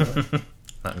Kansas.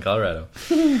 Not in Colorado.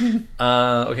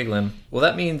 Okay, Glenn. Well,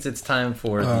 that means it's time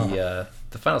for the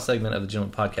final segment of the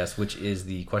Gentleman Podcast, which is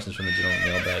the questions from the Gentleman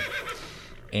Mailbag.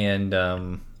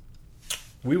 And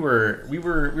we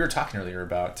were talking earlier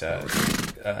about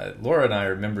Laura and I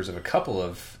are members of a couple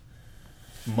of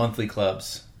monthly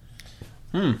clubs.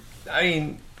 I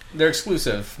mean, they're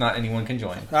exclusive; not anyone can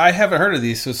join. I haven't heard of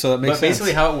these, so that makes sense. But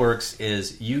basically, how it works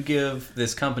is you give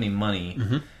this company money,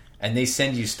 and they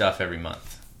send you stuff every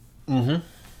month. Mm-hmm.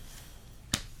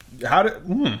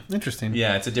 Interesting.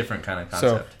 Yeah, it's a different kind of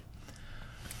concept.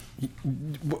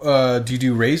 So, do you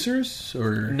do razors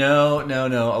or no?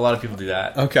 A lot of people do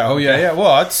that. Okay. Oh yeah.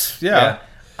 Well, it's yeah.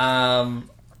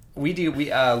 We do.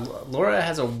 Laura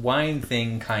has a wine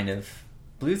thing, kind of. I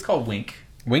believe it's called Wink.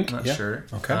 Wink. I'm not sure.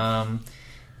 Okay.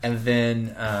 And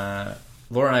then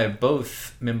Laura and I are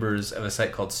both members of a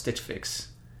site called Stitch Fix.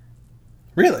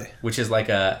 Really? Which is like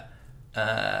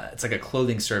it's like a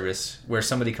clothing service where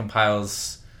somebody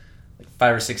compiles like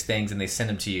 5 or 6 things and they send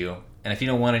them to you. And if you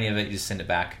don't want any of it, you just send it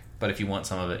back. But if you want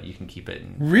some of it, you can keep it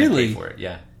and pay for it.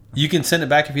 Yeah. You can send it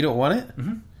back if you don't want it?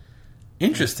 Mm-hmm.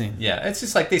 Interesting. Yeah, it's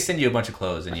just like they send you a bunch of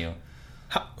clothes and you...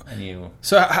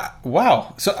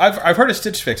 wow. So I've heard of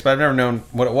Stitch Fix, but I've never known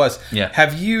what it was. Yeah.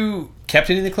 Have you kept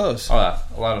any of the clothes? Oh, yeah.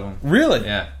 A lot of them. Really?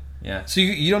 Yeah. So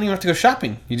you don't even have to go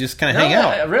shopping. You just kind of hang out.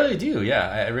 I rarely do. Yeah,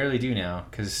 I rarely do now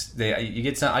because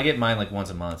I get mine like once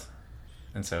a month,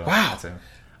 and so wow.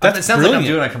 It sounds like I'm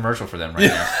doing a commercial for them right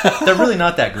now. They're really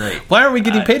not that great. Why aren't we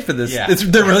getting paid for this? Yeah.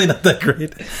 They're really not that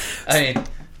great. I mean,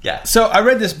 yeah. So I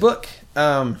read this book.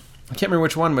 I can't remember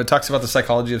which one, but it talks about the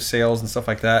psychology of sales and stuff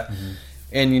like that. Mm-hmm.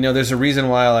 And there's a reason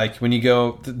why, like when you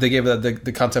go, they gave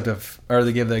the concept of, or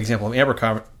they gave the example of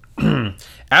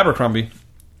Abercrombie,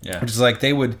 which is like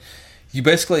you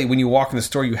basically when you walk in the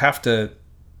store, you have to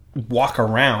walk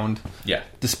around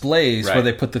displays where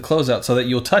they put the clothes out so that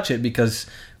you'll touch it, because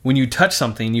when you touch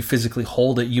something, you physically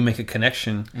hold it, you make a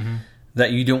connection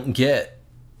that you don't get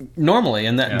normally,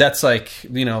 and that's like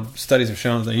studies have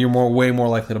shown that you're way more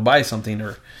likely to buy something,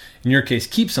 or in your case,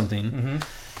 keep something.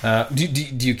 Do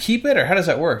you keep it, or how does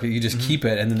that work? You just keep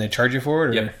it and then they charge you for it?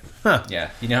 Or? Yep. Huh.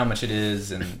 Yeah. You know how much it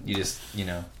is, and you just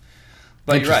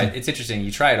But you're right. It's interesting.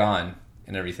 You try it on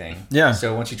and everything. Yeah.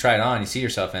 So once you try it on, you see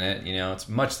yourself in it. It's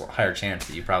a much higher chance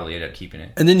that you probably end up keeping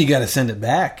it. And then you got to send it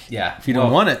back. Yeah. If you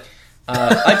don't want it.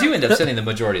 I do end up sending the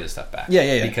majority of the stuff back.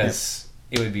 Yeah. Because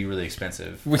it would be really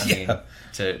expensive.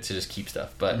 To just keep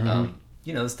stuff. But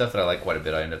the stuff that I like quite a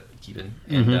bit, I end up keeping,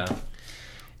 and it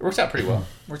works out pretty well.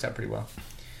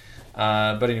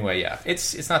 But anyway,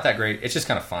 it's not that great. It's just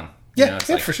kind of fun. Yeah,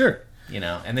 for sure.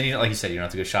 And then like you said, you don't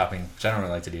have to go shopping, which I don't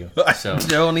really like to do. So I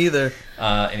don't either.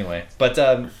 Anyway, but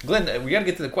Glenn, we got to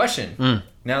get to the question.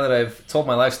 Now that I've told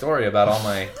my life story about all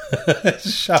my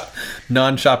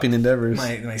non-shopping endeavors,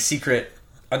 my secret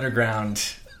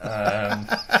underground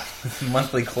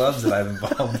monthly clubs that I've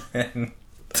involved in.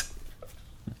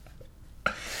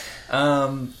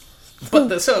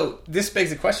 So this begs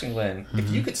the question, Glenn. If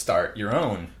you could start your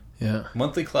own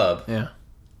monthly club,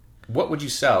 what would you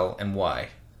sell and why?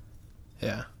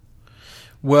 Yeah.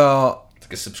 Well, it's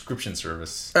like a subscription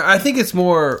service. I think it's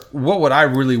more, what would I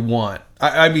really want?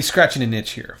 I'd be scratching a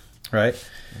niche here, right?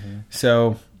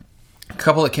 So, a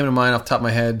couple that came to mind off the top of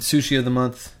my head. Sushi of the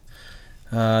month.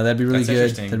 That'd be really good.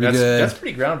 That'd be good. That's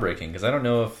pretty groundbreaking because I don't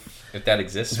know if that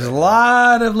exists. There's a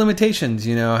lot of limitations,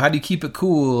 How do you keep it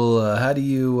cool? How do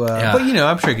you... But,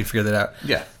 I'm sure you could figure that out.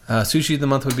 Yeah. Sushi of the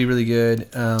month would be really good.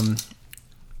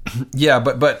 Yeah,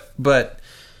 but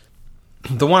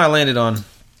the one I landed on,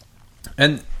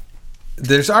 and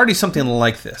there's already something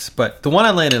like this, but the one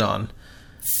I landed on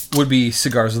would be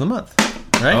cigars of the month,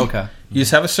 right? Okay. You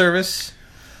just have a service.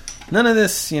 None of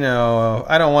this,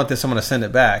 I don't want this, I'm going to send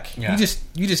it back. Yeah.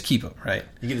 You just keep them, right?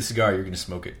 You get a cigar, you're going to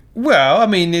smoke it. Well, I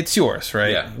mean, it's yours,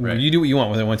 right? Yeah, right. You do what you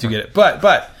want with it once you get it. But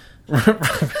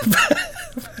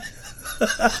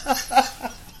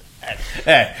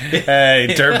Hey,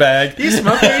 dirtbag. You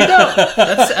smoke it or you don't.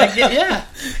 Yeah.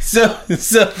 So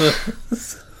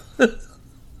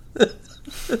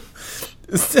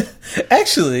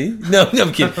actually, no,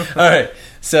 I'm kidding. All right,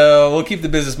 so we'll keep the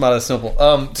business model simple.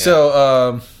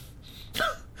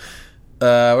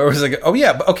 Where was I? Oh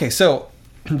yeah, okay. So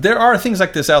there are things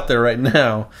like this out there right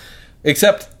now,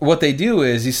 except what they do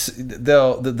is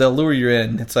they'll lure you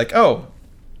in. It's like,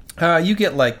 you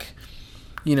get like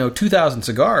 2,000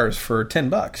 cigars for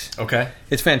 $10. Okay,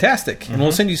 it's fantastic, and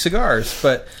we'll send you cigars.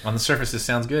 But on the surface, this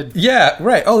sounds good. Yeah,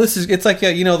 right. Oh, it's like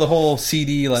the whole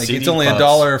CD. Like CD it's only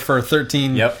 $1 for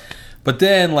 13. Yep. But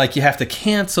then you have to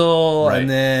cancel, right. and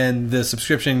then the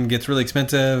subscription gets really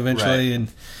expensive eventually, right.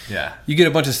 and you get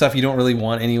a bunch of stuff you don't really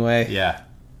want anyway. Yeah.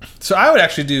 So I would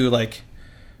actually do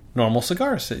normal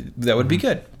cigars. That would be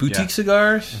good. Boutique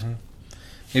cigars.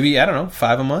 Maybe, I don't know,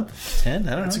 5 a month, 10.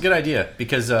 I don't know. That's a good idea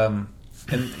because. And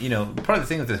part of the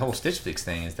thing with the whole Stitch Fix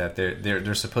thing is that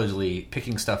they're supposedly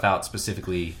picking stuff out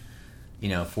specifically,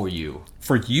 for you.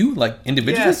 For you, like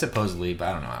individually? Yeah, supposedly, but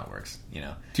I don't know how it works.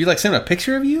 Do you send a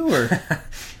picture of you, or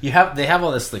they have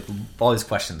all this all these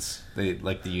questions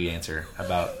that you answer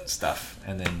about stuff,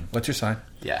 and then what's your sign?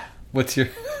 Yeah. What's your?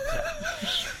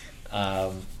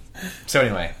 So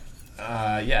anyway,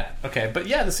 okay, but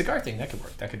the cigar thing that could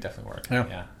work. That could definitely work.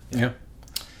 Yeah.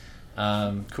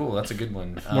 Cool. That's a good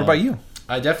one. What about you?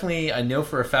 I know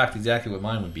for a fact exactly what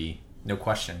mine would be. No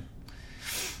question.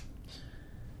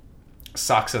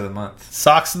 Socks of the month.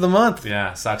 Socks of the month.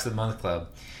 Yeah, Socks of the Month Club.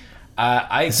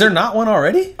 Is there not one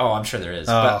already? Oh, I'm sure there is.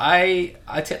 But I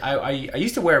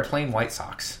used to wear plain white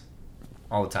socks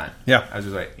all the time. Yeah. I was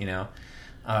just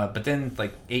but then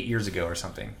 8 years ago or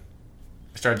something,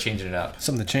 I started changing it up.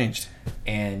 Something changed.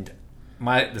 And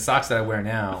the socks that I wear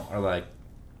now are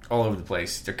all over the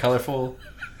place. They're colorful.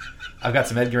 I've got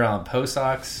some Edgar Allan Poe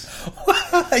socks.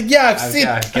 Yeah, I've seen.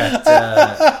 I've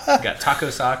got taco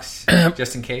socks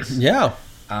just in case. Yeah,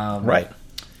 right.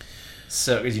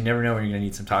 So, because you never know when you're going to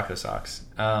need some taco socks.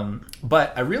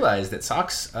 But I realized that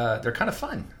socks, they're kind of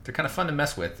fun. They're kind of fun to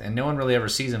mess with, and no one really ever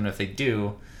sees them. And if they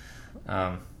do,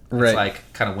 it's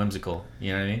kind of whimsical.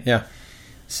 You know what I mean? Yeah.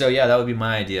 So that would be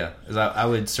my idea. Is I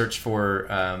would search for,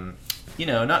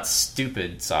 not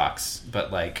stupid socks,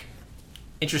 but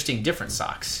interesting, different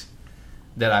socks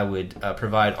that I would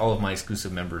provide all of my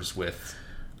exclusive members with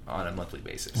on a monthly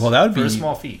basis. Well, that would be for a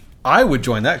small fee. I would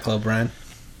join that club, Brian.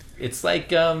 It's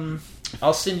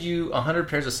I'll send you 100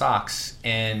 pairs of socks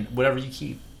and whatever you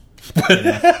keep.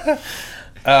 We're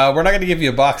not going to give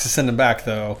you a box to send them back,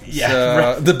 though. Yeah, so,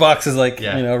 right. The box is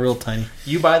real tiny.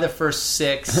 You buy the first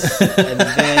 6, and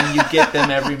then you get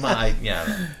them every month.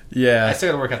 Yeah. I still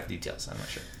got to work out the details. I'm not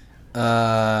sure.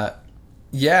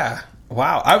 Yeah.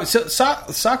 Wow.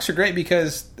 Socks are great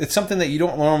because it's something that you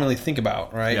don't normally think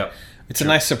about, right? Yep. It's a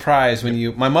nice surprise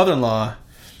when my mother-in-law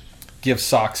gives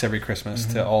socks every Christmas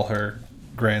to all her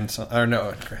her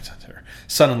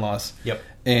son-in-laws. Yep.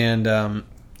 And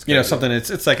something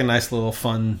it's like a nice little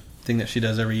fun thing that she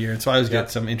does every year. And so I always get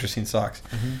some interesting socks.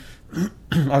 I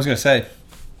was going to say,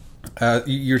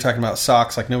 you were talking about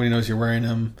socks, nobody knows you're wearing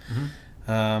them.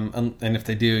 And if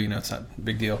they do, it's not a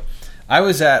big deal. I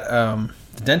was at the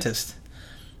dentist.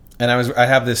 And I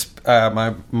have this.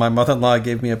 My mother-in-law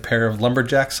gave me a pair of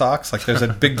lumberjack socks. There's a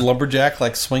big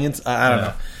lumberjack swinging. I don't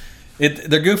know.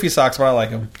 They're goofy socks, but I like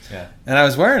them. Yeah. And I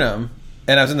was wearing them,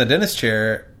 and I was in the dentist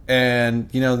chair, and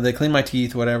they clean my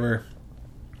teeth, whatever.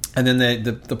 And then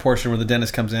the portion where the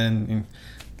dentist comes in and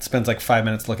spends like 5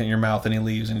 minutes looking at your mouth, and he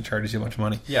leaves, and he charges you a bunch of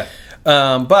money. Yeah.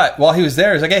 But while he was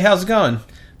there, he's like, "Hey, how's it going?" I'm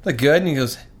like, "Good." And he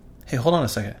goes, "Hey, hold on a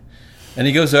second." And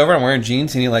he goes over. I'm wearing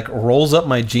jeans, and he like rolls up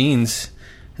my jeans.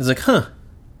 He's like, "Huh?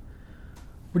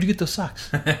 Where'd you get those socks?"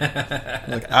 I'm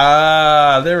like,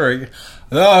 they were.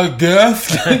 Oh,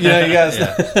 gift. You guys.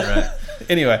 Yeah, right.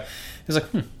 Anyway, he's like,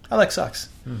 I like socks.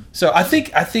 So I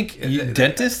think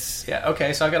dentists. Yeah.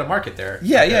 Okay. So I got a market there.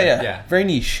 Yeah. Very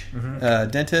niche.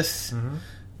 Dentists,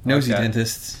 nosy like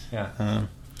dentists. Yeah.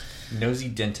 Nosy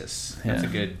dentists. That's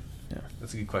Yeah.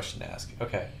 That's a good question to ask.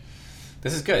 Okay.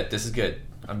 This is good.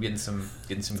 I'm getting some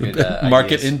good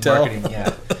Market ideas. intel. Marketing,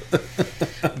 yeah.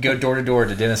 Go door to door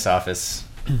to dentist office.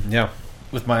 Yeah.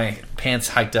 With my pants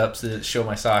hiked up to show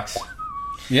my socks.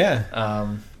 Yeah.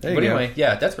 But anyway,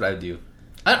 yeah, that's what I would do.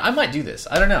 I might do this.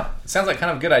 I don't know. It sounds like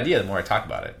kind of a good idea the more I talk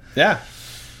about it. Yeah.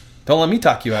 Don't let me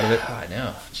talk you out of it. I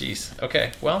know. Jeez.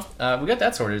 Okay. Well, we got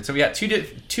that sorted. So we got two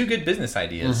good business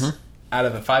ideas out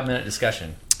of a 5-minute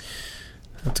discussion.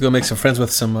 I have to go make some friends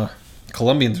with some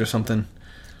Colombians or something.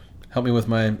 Help me with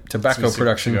my tobacco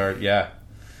production. Cigar, yeah.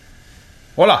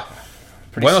 Hola.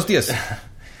 Buenos dias.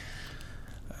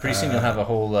 Pretty soon you'll have a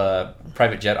whole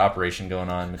private jet operation going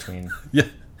on between. Yeah.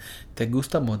 ¿Te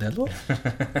gusta modelo?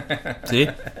 Sí.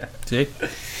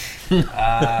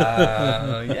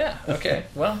 Yeah. Okay.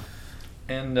 Well,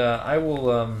 and I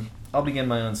will. I'll begin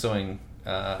my own sewing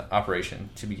operation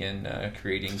to begin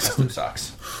creating custom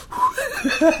socks.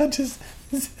 Just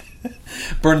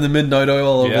burn the midnight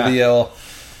oil over the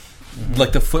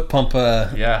like the foot pump.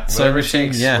 Whatever it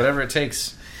takes. Yeah. Whatever it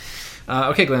takes.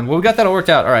 Okay, Glenn. Well, we got that all worked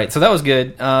out. All right, so that was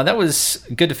good. That was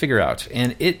good to figure out.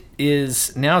 And it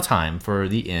is now time for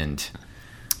the end.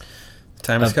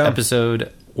 Time has come.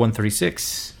 Episode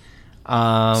 136.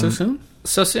 So soon?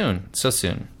 So soon.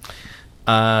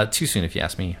 Too soon, if you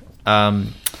ask me.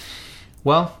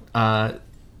 Well, I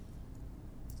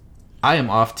am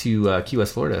off to Key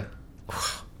West, Florida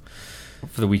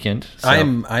for the weekend. So. I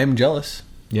am jealous.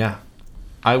 Yeah.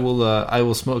 I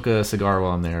will smoke a cigar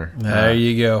while I'm there. There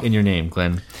you go. In your name,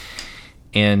 Glenn.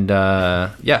 And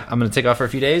I'm going to take off for a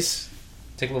few days,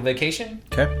 take a little vacation.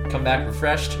 Okay. Come back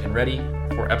refreshed and ready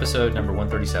for episode number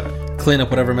 137. Clean up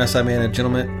whatever mess I made at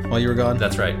Gentleman while you were gone.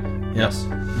 That's right. Yes.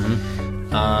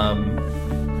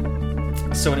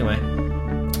 So anyway.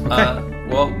 Okay.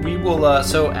 Well, we will.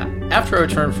 So after our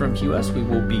return from Key West, we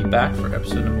will be back for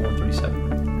episode number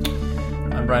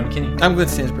 137. I'm Brian McKinney. I'm Glenn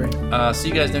Stansbury. See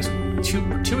you guys next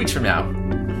 2 weeks from now.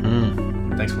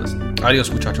 Thanks for listening. Adios,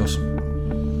 muchachos.